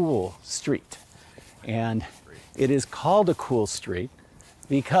cool street. And it is called a cool street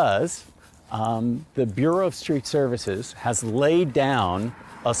because the Bureau of Street Services has laid down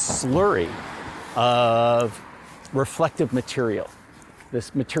a slurry of reflective material,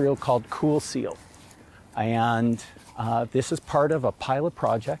 this material called Cool Seal. And this is part of a pilot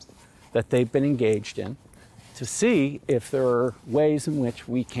project that they've been engaged in to see if there are ways in which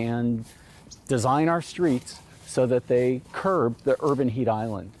we can design our streets so that they curb the urban heat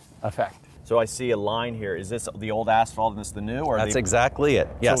island effect. So I see a line here. Is this the old asphalt and this the new? Or That's exactly it,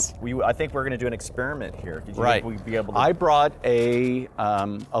 yes. So I think we're going to do an experiment here. Right. We'd be able to... I brought a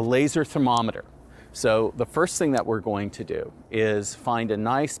laser thermometer. So the first thing that we're going to do is find a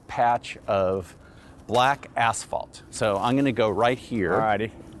nice patch of black asphalt. So I'm going to go right here. Alrighty.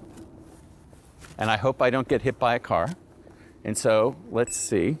 And I hope I don't get hit by a car. And so let's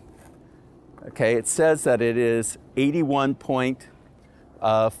see. Okay, it says that it is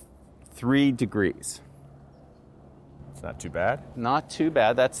 81.3 degrees. It's not too bad. Not too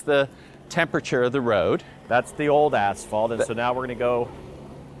bad. That's the temperature of the road. That's the old asphalt, and so now we're going to go...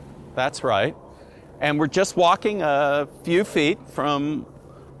 That's right. And we're just walking a few feet from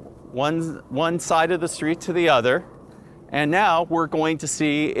one side of the street to the other. And now we're going to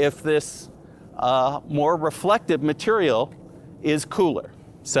see if this more reflective material is cooler.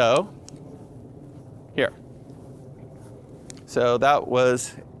 So, here. So that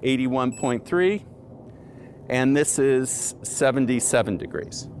was 81.3, and this is 77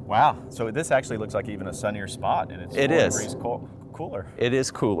 degrees. Wow, so this actually looks like even a sunnier spot, and it's 4 degrees cooler. It is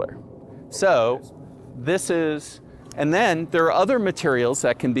cooler. So this is, and then there are other materials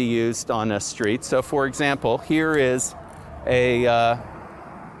that can be used on a street. So for example, here is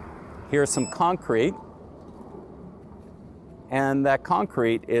here's some concrete, and that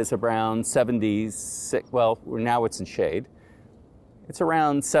concrete is around 76, well, now it's in shade. It's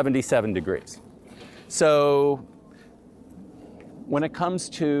around 77 degrees. So when it comes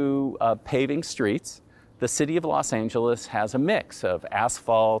to paving streets, the city of Los Angeles has a mix of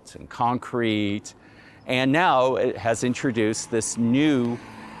asphalt and concrete, and now it has introduced this new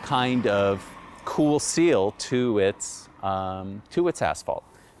kind of cool seal to its asphalt.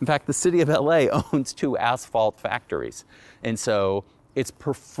 In fact, the city of LA owns 2 asphalt factories, and so its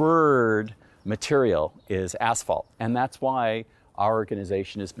preferred material is asphalt, and that's why our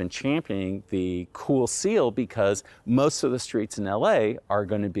organization has been championing the cool seal, because most of the streets in LA are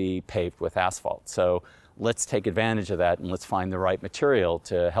going to be paved with asphalt. So let's take advantage of that and let's find the right material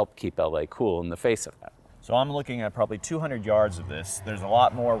to help keep LA cool in the face of that. So I'm looking at probably 200 yards of this. There's a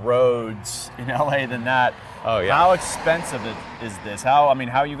lot more roads in LA than that. Oh yeah. How expensive is this? How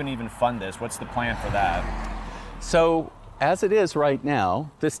are you going to even fund this? What's the plan for that? So as it is right now,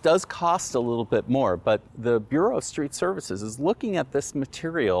 this does cost a little bit more, but the Bureau of Street Services is looking at this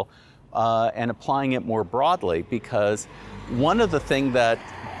material and applying it more broadly, because one of the things that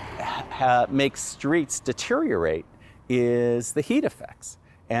makes streets deteriorate is the heat effects.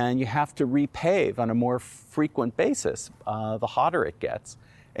 And you have to repave on a more frequent basis the hotter it gets.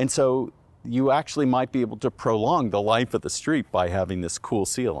 And so you actually might be able to prolong the life of the street by having this cool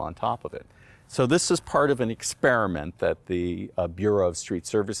seal on top of it. So this is part of an experiment that the Bureau of Street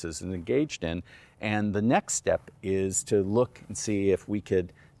Services is engaged in. And the next step is to look and see if we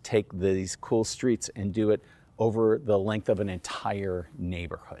could take these cool streets and do it over the length of an entire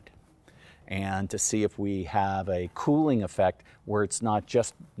neighborhood, and to see if we have a cooling effect where it's not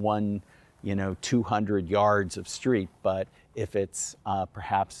just one, 200 yards of street, but if it's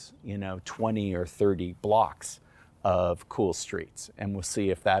perhaps, 20 or 30 blocks of cool streets, and we'll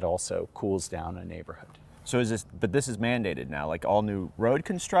see if that also cools down a neighborhood. So this is mandated now, like all new road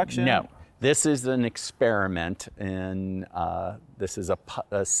construction? No, this is an experiment, and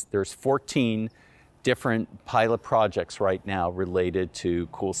there's 14 different pilot projects right now related to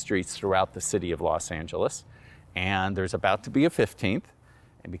cool streets throughout the city of Los Angeles, and there's about to be a 15th,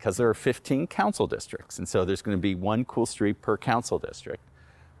 and because there are 15 council districts, and so there's going to be one cool street per council district.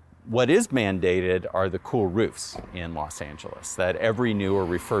 What is mandated are the cool roofs in Los Angeles, that every new or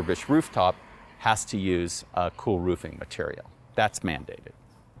refurbished rooftop has to use cool roofing material. That's mandated.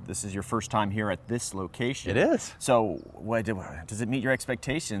 This is your first time here at this location. It is. So does it meet your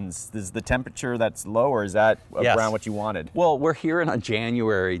expectations? Is the temperature that's lower, is that around what you wanted? Well, we're here on a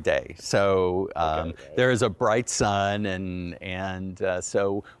January day, so there is a bright sun, and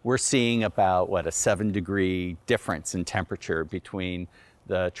so we're seeing about, a 7-degree difference in temperature between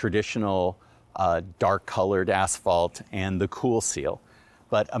the traditional dark colored asphalt and the cool seal.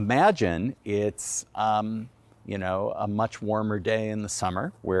 But imagine it's a much warmer day in the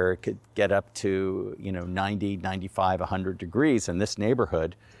summer where it could get up to 90, 95, 100 degrees in this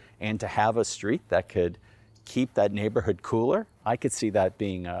neighborhood, and to have a street that could keep that neighborhood cooler, I could see that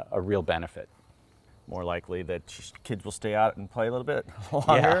being a real benefit. More likely that kids will stay out and play a little bit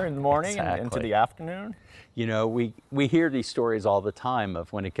longer in the morning and into the afternoon? We hear these stories all the time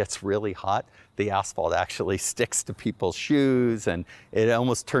of when it gets really hot, the asphalt actually sticks to people's shoes and it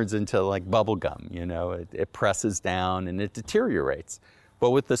almost turns into like bubble gum. It presses down and it deteriorates. But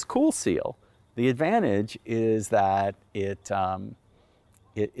with this cool seal, the advantage is that it's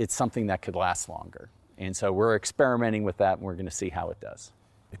something that could last longer. And so we're experimenting with that, and we're going to see how it does.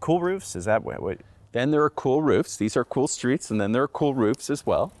 The cool roofs, is that what? Then there are cool roofs. These are cool streets, and then there are cool roofs as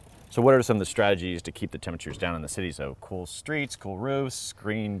well. So what are some of the strategies to keep the temperatures down in the city? So cool streets, cool roofs,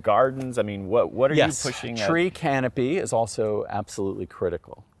 green gardens. I mean, what are you pushing? Tree canopy is also absolutely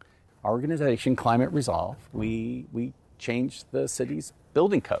critical. Our organization, Climate Resolve, we changed the city's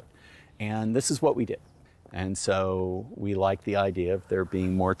building code, and this is what we did. And so we like the idea of there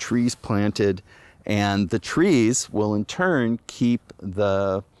being more trees planted, and the trees will in turn keep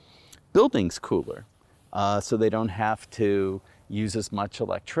the buildings cooler, so they don't have to use as much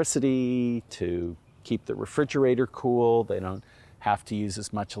electricity to keep the refrigerator cool. They don't have to use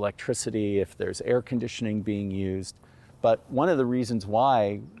as much electricity if there's air conditioning being used. But one of the reasons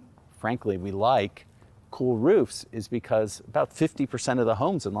why, frankly, we like cool roofs is because about 50% of the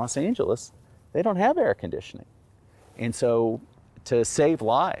homes in Los Angeles, they don't have air conditioning. And so to save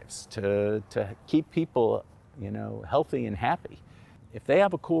lives, to keep people, healthy and happy, if they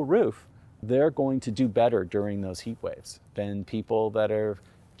have a cool roof, they're going to do better during those heat waves than people that are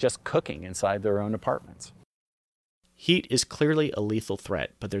just cooking inside their own apartments. Heat is clearly a lethal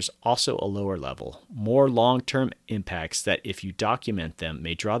threat, but there's also a lower level, more long-term impacts that, if you document them,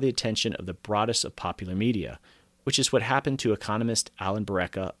 may draw the attention of the broadest of popular media, which is what happened to economist Alan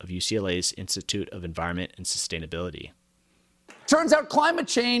Barreca of UCLA's Institute of Environment and Sustainability. Turns out climate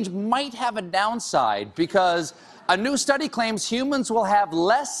change might have a downside because A new study claims humans will have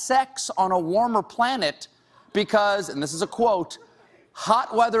less sex on a warmer planet because, and this is a quote,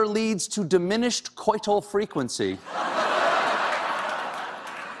 hot weather leads to diminished coital frequency.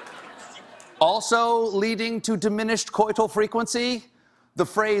 Also leading to diminished coital frequency, the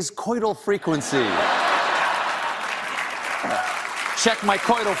phrase coital frequency. Check my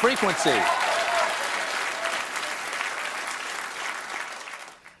coital frequency.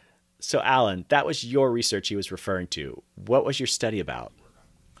 So, Alan, that was your research he was referring to. What was your study about?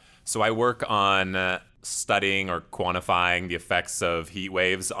 So I work on studying or quantifying the effects of heat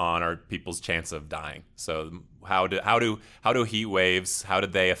waves on our people's chance of dying. So how do heat waves, how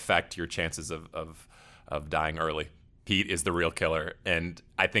did they affect your chances of dying early? Heat is the real killer, and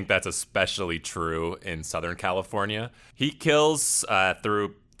I think that's especially true in Southern California. Heat kills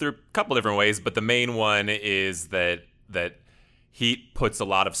through a couple different ways, but the main one is that heat puts a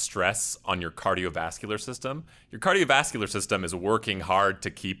lot of stress on your cardiovascular system. Your cardiovascular system is working hard to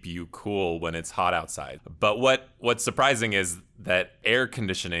keep you cool when it's hot outside. But what's surprising is that air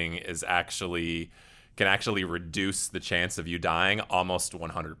conditioning can actually reduce the chance of you dying almost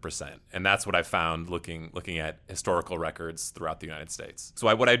 100%. And that's what I found looking at historical records throughout the United States.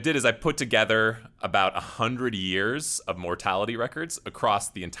 So what I did is I put together about 100 years of mortality records across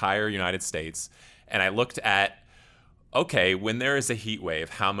the entire United States. And I looked at, okay, when there is a heat wave,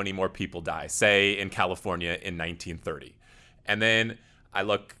 how many more people die, say in California in 1930? And then I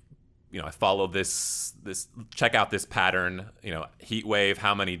look, I follow this check out this pattern, heat wave,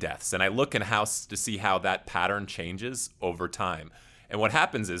 how many deaths? And I look to see how that pattern changes over time. And what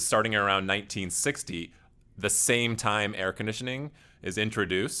happens is, starting around 1960, the same time air conditioning is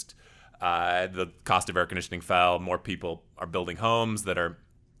introduced, the cost of air conditioning fell, more people are building homes that are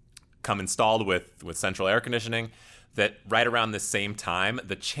come installed with central air conditioning, that right around the same time,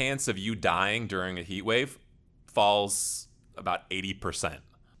 the chance of you dying during a heat wave falls about 80%.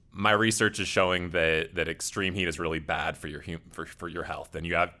 My research is showing that extreme heat is really bad for your health, and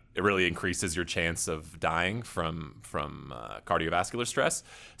it really increases your chance of dying from cardiovascular stress.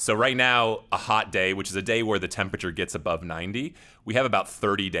 So right now, a hot day, which is a day where the temperature gets above 90, we have about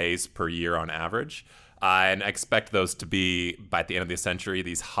 30 days per year on average. And I expect those to be, by the end of the century,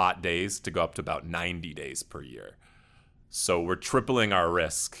 these hot days to go up to about 90 days per year. So we're tripling our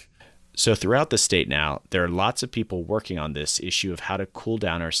risk. So throughout the state now, there are lots of people working on this issue of how to cool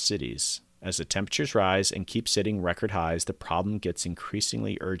down our cities. As the temperatures rise and keep setting record highs, the problem gets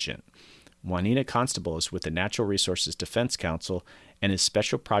increasingly urgent. Juanita Constable is with the Natural Resources Defense Council and is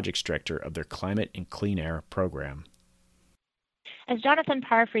Special Projects Director of their Climate and Clean Air program. As Jonathan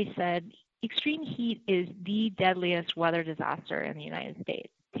Parfrey said, extreme heat is the deadliest weather disaster in the United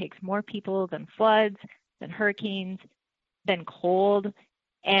States. It takes more people than floods, than hurricanes, than cold.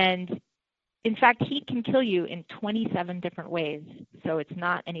 And in fact, heat can kill you in 27 different ways. So it's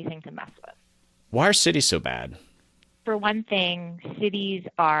not anything to mess with. Why are cities so bad? For one thing, cities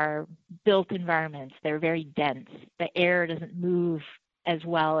are built environments. They're very dense. The air doesn't move as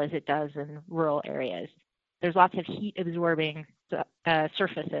well as it does in rural areas. There's lots of heat absorbing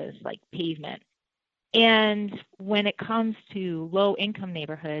surfaces like pavement. And when it comes to low income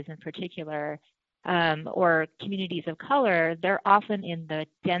neighborhoods in particular, or communities of color, they're often in the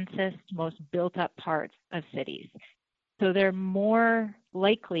densest, most built up parts of cities. So they're more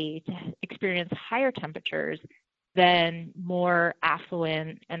likely to experience higher temperatures than more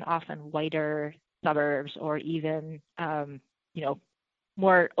affluent and often whiter suburbs, or even,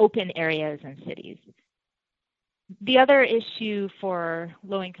 more open areas in cities. The other issue for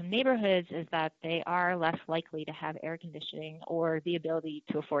low-income neighborhoods is that they are less likely to have air conditioning or the ability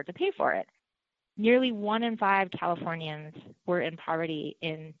to afford to pay for it. Nearly 1 in 5 Californians were in poverty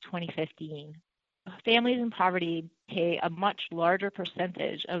in 2015. Families in poverty pay a much larger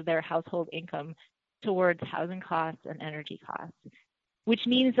percentage of their household income towards housing costs and energy costs, which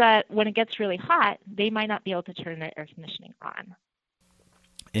means that when it gets really hot, they might not be able to turn their air conditioning on.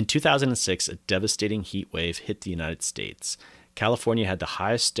 In 2006, a devastating heat wave hit the United States. California had the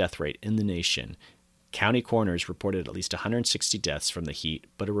highest death rate in the nation. County coroners reported at least 160 deaths from the heat,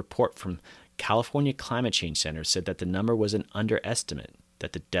 but a report from California Climate Change Center said that the number was an underestimate,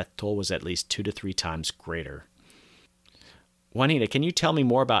 that the death toll was at least 2 to 3 times greater. Juanita, can you tell me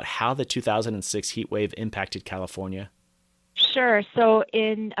more about how the 2006 heat wave impacted California? Sure. So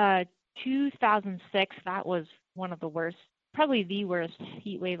in 2006, that was one of the worst, probably the worst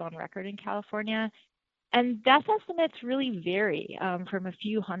heat wave on record in California. And death estimates really vary from a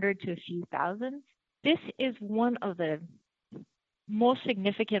few hundred to a few thousand. This is one of the most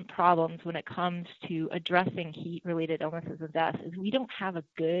significant problems when it comes to addressing heat-related illnesses and deaths, is we don't have a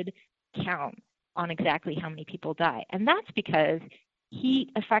good count on exactly how many people die. And that's because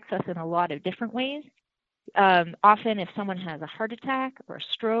heat affects us in a lot of different ways. Often if someone has a heart attack or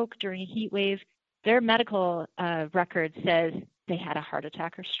a stroke during a heat wave, their medical record says they had a heart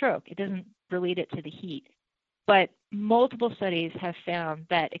attack or stroke. It doesn't relate it to the heat. But multiple studies have found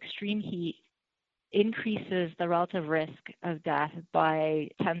that extreme heat increases the relative risk of death by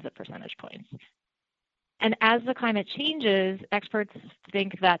tens of percentage points. And as the climate changes, experts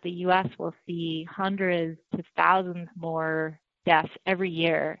think that the U.S. will see hundreds to thousands more deaths every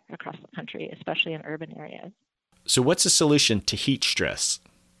year across the country, especially in urban areas. So what's the solution to heat stress?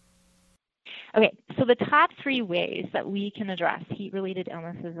 Okay, so the top 3 ways that we can address heat-related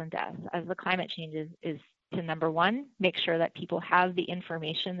illnesses and deaths as the climate changes is to, number 1, make sure that people have the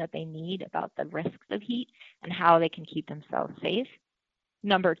information that they need about the risks of heat and how they can keep themselves safe.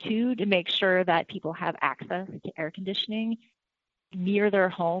 Number 2, to make sure that people have access to air conditioning near their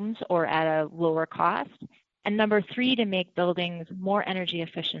homes or at a lower cost. And number 3, to make buildings more energy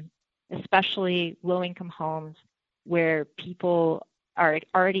efficient, especially low-income homes where people are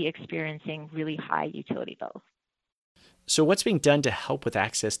already experiencing really high utility bills. So what's being done to help with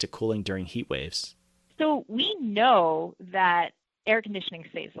access to cooling during heat waves? So we know that air conditioning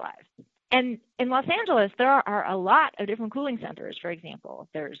saves lives. And in Los Angeles, there are a lot of different cooling centers, for example.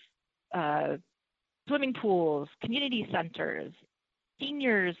 There's swimming pools, community centers,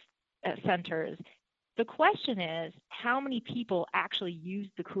 seniors centers. The question is, how many people actually use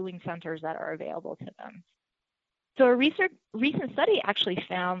the cooling centers that are available to them? So a recent study actually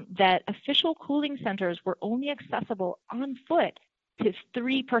found that official cooling centers were only accessible on foot to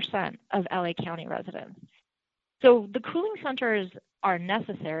 3% of LA County residents. So the cooling centers are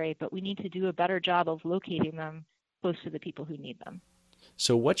necessary, but we need to do a better job of locating them close to the people who need them.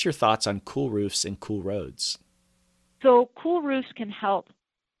 So what's your thoughts on cool roofs and cool roads? So cool roofs can help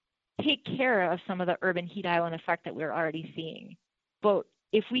take care of some of the urban heat island effect that we're already seeing. But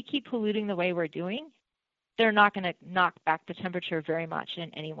if we keep polluting the way we're doing, they're not going to knock back the temperature very much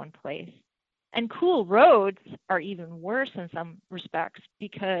in any one place. And cool roads are even worse in some respects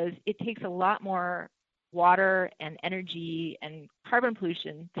because it takes a lot more water and energy and carbon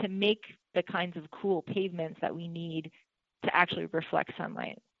pollution to make the kinds of cool pavements that we need to actually reflect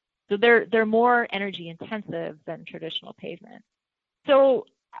sunlight. So they're more energy intensive than traditional pavement. So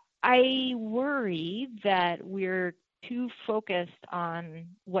I worry that we're too focused on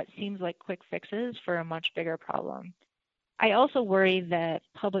what seems like quick fixes for a much bigger problem. I also worry that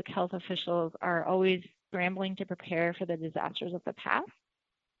public health officials are always scrambling to prepare for the disasters of the past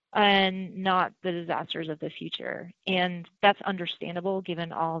and not the disasters of the future. And that's understandable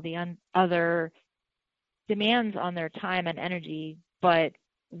given all the other demands on their time and energy, but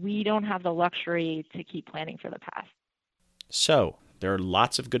we don't have the luxury to keep planning for the past. So, there are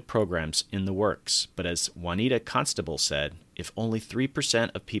lots of good programs in the works, but as Juanita Constable said, if only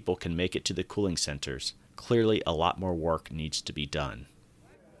 3% of people can make it to the cooling centers, clearly a lot more work needs to be done.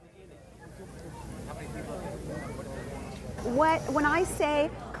 When I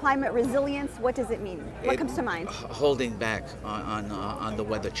say climate resilience, what does it mean? What comes to mind? Holding back on the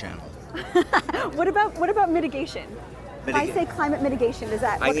Weather Channel. What about mitigation? If I say climate mitigation, does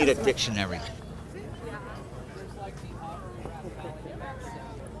that? I need a dictionary.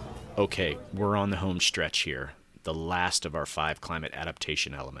 Okay, we're on the home stretch here. The last of our 5 climate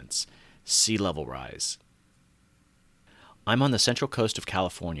adaptation elements, sea level rise. I'm on the central coast of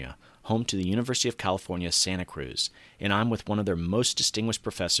California, home to the University of California, Santa Cruz, and I'm with one of their most distinguished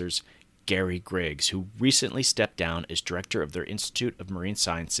professors, Gary Griggs, who recently stepped down as director of their Institute of Marine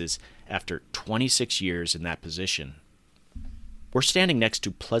Sciences after 26 years in that position. We're standing next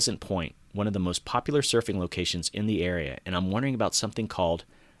to Pleasant Point, one of the most popular surfing locations in the area, and I'm wondering about something called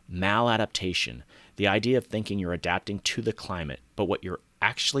maladaptation, the idea of thinking you're adapting to the climate, but what you're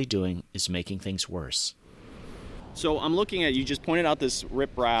actually doing is making things worse. So I'm looking at, you just pointed out this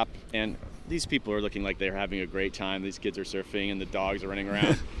riprap, and these people are looking like they're having a great time. These kids are surfing and the dogs are running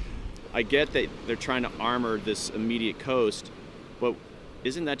around. I get that they're trying to armor this immediate coast, but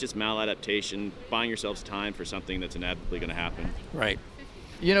isn't that just maladaptation, buying yourselves time for something that's inevitably going to happen? Right.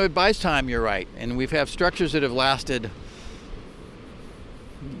 You know, it buys time, you're right. And we've had structures that have lasted.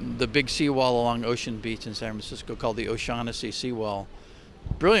 The big seawall along Ocean Beach in San Francisco called the O'Shaughnessy Seawall.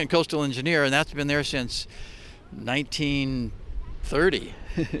 Brilliant coastal engineer, and that's been there since 1930.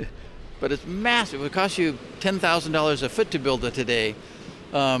 But it's massive. It would cost you $10,000 a foot to build it today.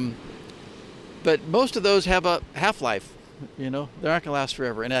 But most of those have a half-life. You know, they're not going to last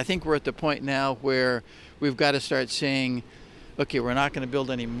forever. And I think we're at the point now where we've got to start saying, okay, we're not going to build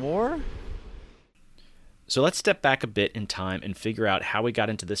any more. So let's step back a bit in time and figure out how we got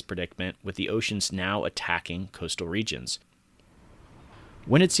into this predicament with the oceans now attacking coastal regions.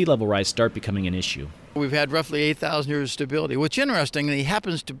 When did sea level rise start becoming an issue? We've had roughly 8,000 years of stability, which interestingly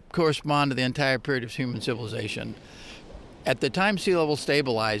happens to correspond to the entire period of human civilization. At the time sea level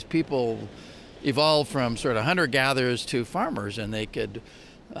stabilized, people evolved from sort of hunter-gatherers to farmers, and they could,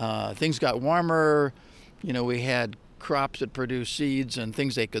 things got warmer, we had crops that produced seeds and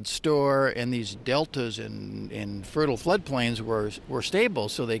things they could store, and these deltas in fertile floodplains were stable,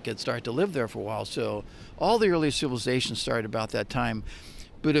 so they could start to live there for a while. So all the early civilizations started about that time.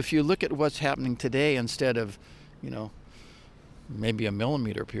 But if you look at what's happening today, instead of, maybe a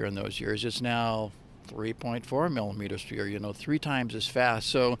millimeter per year in those years, it's now 3.4 millimeters per year, 3 times as fast.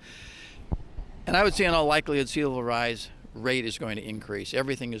 So, and I would say in all likelihood, sea level rise rate is going to increase.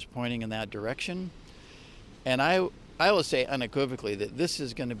 Everything is pointing in that direction. And I will say unequivocally that this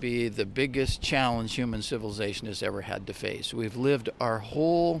is going to be the biggest challenge human civilization has ever had to face. We've lived our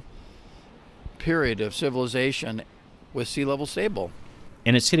whole period of civilization with sea level stable.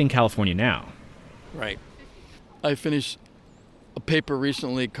 And it's hitting California now. Right. I finished a paper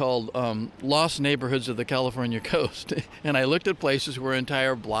recently called Lost Neighborhoods of the California Coast. And I looked at places where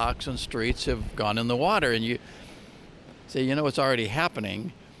entire blocks and streets have gone in the water. And you say, it's already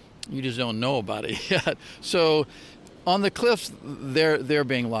happening. You just don't know about it yet. So on the cliffs, they're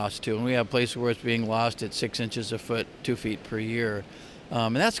being lost too. And we have places where it's being lost at 6 inches a foot, 2 feet per year.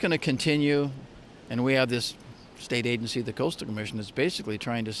 And that's going to continue. And we have this state agency, the Coastal Commission, is basically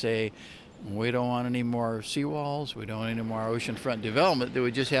trying to say, we don't want any more seawalls, we don't want any more oceanfront development, that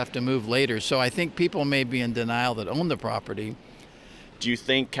we just have to move later. So I think people may be in denial that own the property. Do you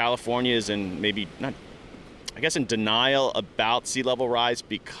think California is in denial about sea level rise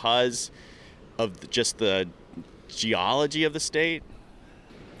because of just the geology of the state?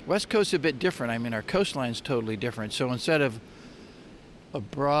 West Coast's a bit different. Our coastline's totally different. So instead of a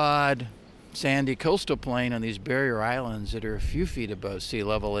broad sandy coastal plain on these barrier islands that are a few feet above sea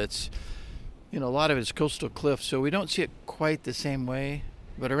level, it's, a lot of it's coastal cliffs, so we don't see it quite the same way.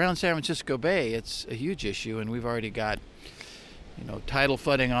 But around San Francisco Bay, it's a huge issue, and we've already got, tidal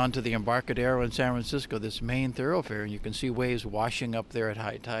flooding onto the Embarcadero in San Francisco, this main thoroughfare, and you can see waves washing up there at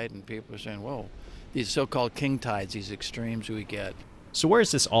high tide, and people are saying, whoa, these so-called king tides, these extremes we get. So where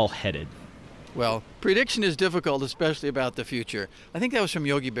is this all headed? Well, prediction is difficult, especially about the future. I think that was from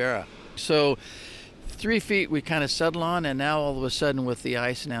Yogi Berra. So 3 feet we kind of settle on, and now all of a sudden with the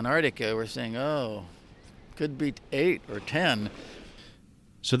ice in Antarctica, we're saying, could be 8 or 10.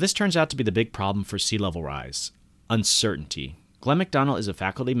 So this turns out to be the big problem for sea level rise: uncertainty. Glenn McDonald is a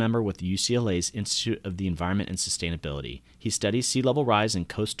faculty member with UCLA's Institute of the Environment and Sustainability. He studies sea level rise in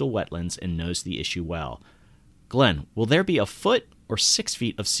coastal wetlands and knows the issue well. Glenn, will there be a foot or 6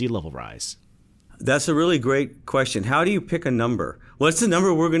 feet of sea level rise? That's a really great question. How do you pick a number? What's the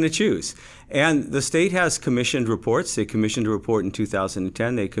number we're going to choose? And the state has commissioned reports. They commissioned a report in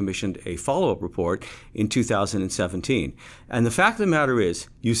 2010. They commissioned a follow-up report in 2017. And the fact of the matter is,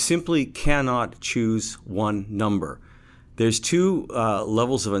 you simply cannot choose one number. There's 2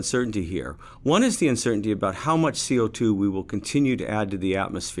 levels of uncertainty here. One is the uncertainty about how much CO2 we will continue to add to the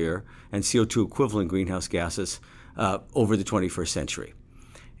atmosphere and CO2 equivalent greenhouse gases over the 21st century.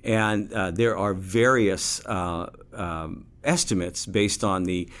 And there are various estimates based on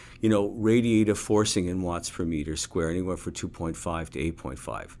the, radiative forcing in watts per meter square, anywhere from 2.5 to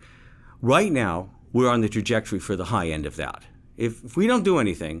 8.5. Right now, we're on the trajectory for the high end of that. If we don't do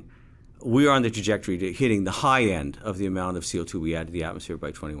anything, we are on the trajectory to hitting the high end of the amount of CO2 we add to the atmosphere by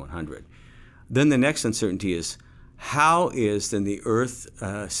 2100. Then the next uncertainty is, how is then the Earth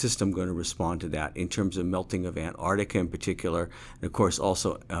system going to respond to that in terms of melting of Antarctica in particular, and of course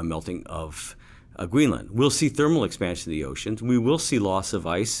also melting of Greenland? We'll see thermal expansion of the oceans. We will see loss of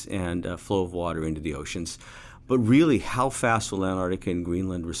ice and flow of water into the oceans. But really, how fast will Antarctica and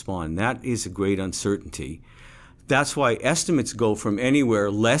Greenland respond? That is a great uncertainty. That's why estimates go from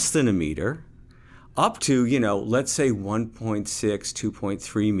anywhere less than a meter up to, let's say 1.6,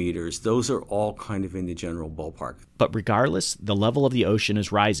 2.3 meters. Those are all kind of in the general ballpark. But regardless, the level of the ocean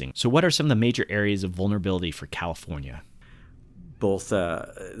is rising. So what are some of the major areas of vulnerability for California? Both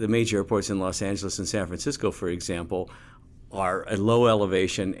the major airports in Los Angeles and San Francisco, for example, are at low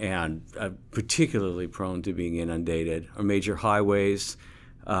elevation and particularly prone to being inundated. Our major highways,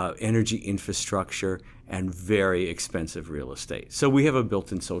 energy infrastructure, and very expensive real estate. So we have a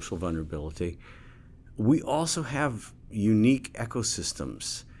built-in social vulnerability. We also have unique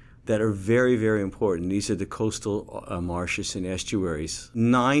ecosystems that are very, very important. These are the coastal marshes and estuaries.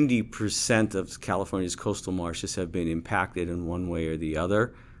 90% of California's coastal marshes have been impacted in one way or the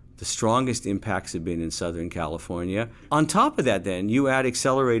other. The strongest impacts have been in Southern California. On top of that, then, you add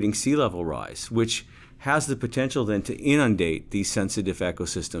accelerating sea level rise, which has the potential then to inundate these sensitive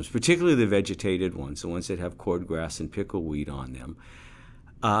ecosystems, particularly the vegetated ones, the ones that have cordgrass and pickleweed on them.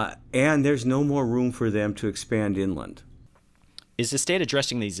 And there's no more room for them to expand inland. Is the state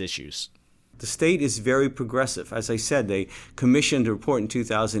addressing these issues? The state is very progressive. As I said, they commissioned a report in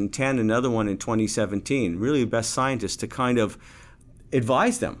 2010, another one in 2017, really the best scientists to kind of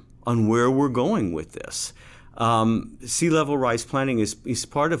advise them on where we're going with this. Sea level rise planning is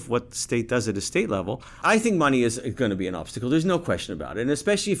part of what the state does at a state level. I think money is going to be an obstacle. There's no question about it, and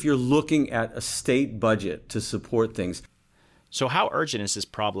especially if you're looking at a state budget to support things. So how urgent is this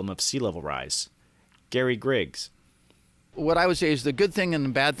problem of sea level rise? Gary Griggs. What I would say is the good thing and the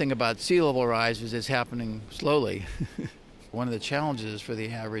bad thing about sea level rise is it's happening slowly. One of the challenges for the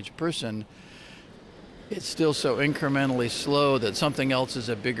average person, it's still so incrementally slow that something else is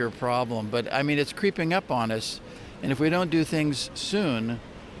a bigger problem. But I mean, it's creeping up on us. And if we don't do things soon,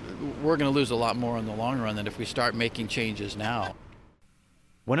 we're going to lose a lot more in the long run than if we start making changes now.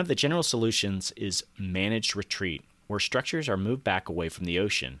 One of the general solutions is managed retreat, where structures are moved back away from the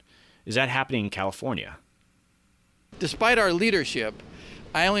ocean. Is that happening in California? Despite our leadership,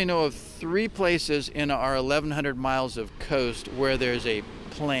 I only know of 3 places in our 1,100 miles of coast where there's a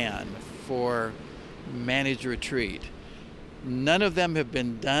plan for managed retreat. None of them have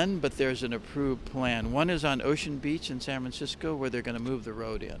been done, but there's an approved plan. One is on Ocean Beach in San Francisco, where they're going to move the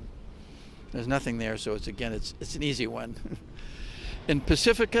road in. There's nothing there, so it's an easy one. In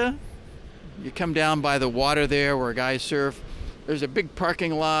Pacifica, you come down by the water there where guys surf. There's a big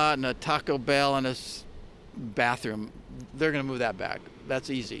parking lot and a Taco Bell and a bathroom. They're going to move that back. That's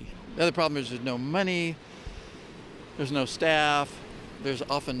easy. The other problem is there's no money, there's no staff, there's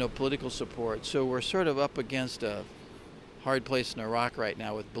often no political support. So we're sort of up against a hard place in a rock right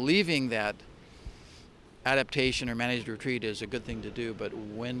now with believing that adaptation or managed retreat is a good thing to do, but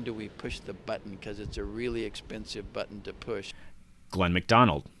when do we push the button? Because it's a really expensive button to push. Glenn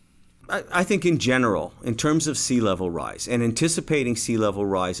McDonald. I think in general, in terms of sea level rise and anticipating sea level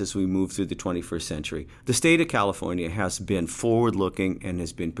rise as we move through the 21st century, the state of California has been forward-looking and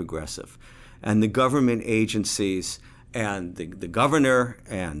has been progressive. And the government agencies and the governor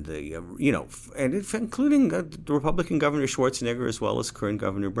and including the Republican Governor Schwarzenegger as well as current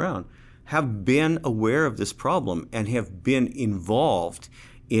Governor Brown have been aware of this problem and have been involved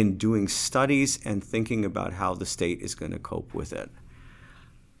in doing studies and thinking about how the state is going to cope with it.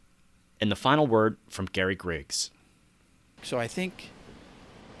 And the final word from Gary Griggs. So I think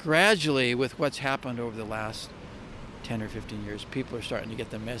gradually with what's happened over the last 10 or 15 years, people are starting to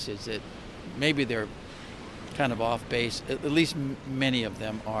get the message that maybe they're kind of off base. At least many of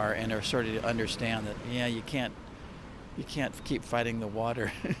them are, and are starting to understand that, yeah, you can't keep fighting the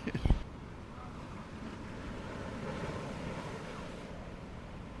water.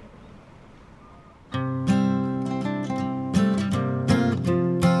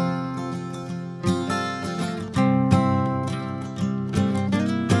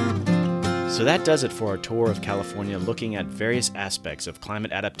 So that does it for our tour of California, looking at various aspects of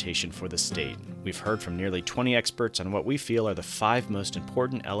climate adaptation for the state. We've heard from nearly 20 experts on what we feel are the 5 most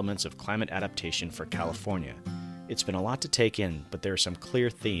important elements of climate adaptation for California. It's been a lot to take in, but there are some clear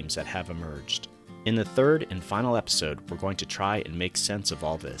themes that have emerged. In the 3rd and final episode, we're going to try and make sense of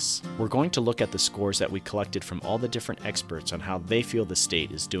all this. We're going to look at the scores that we collected from all the different experts on how they feel the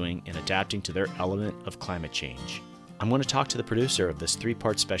state is doing in adapting to their element of climate change. I'm going to talk to the producer of this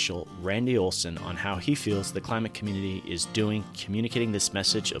 3-part special, Randy Olson, on how he feels the climate community is doing communicating this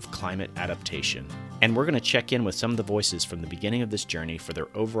message of climate adaptation. And we're going to check in with some of the voices from the beginning of this journey for their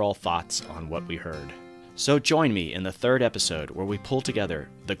overall thoughts on what we heard. So join me in the 3rd episode where we pull together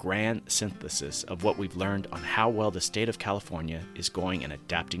the grand synthesis of what we've learned on how well the state of California is going in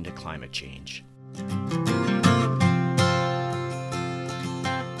adapting to climate change.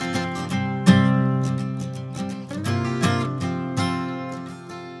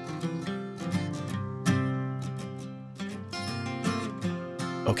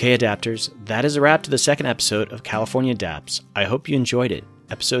 Okay, adapters, that is a wrap to the 2nd episode of California Adapts. I hope you enjoyed it.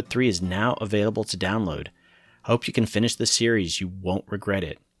 Episode 3 is now available to download. I hope you can finish the series. You won't regret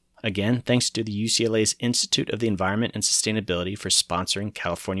it. Again, thanks to the UCLA's Institute of the Environment and Sustainability for sponsoring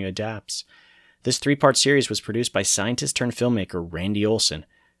California Adapts. This 3-part series was produced by scientist-turned-filmmaker Randy Olson.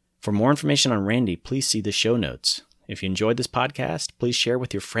 For more information on Randy, please see the show notes. If you enjoyed this podcast, please share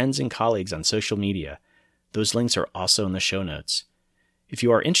with your friends and colleagues on social media. Those links are also in the show notes. If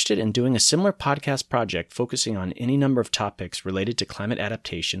you are interested in doing a similar podcast project focusing on any number of topics related to climate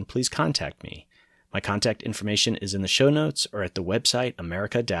adaptation, please contact me. My contact information is in the show notes or at the website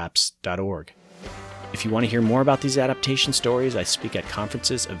americaadapts.org. If you want to hear more about these adaptation stories, I speak at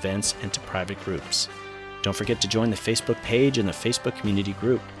conferences, events, and to private groups. Don't forget to join the Facebook page and the Facebook community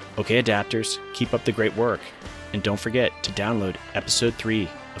group. Okay, adapters, keep up the great work. And don't forget to download episode 3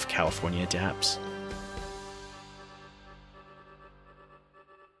 of California Adapts.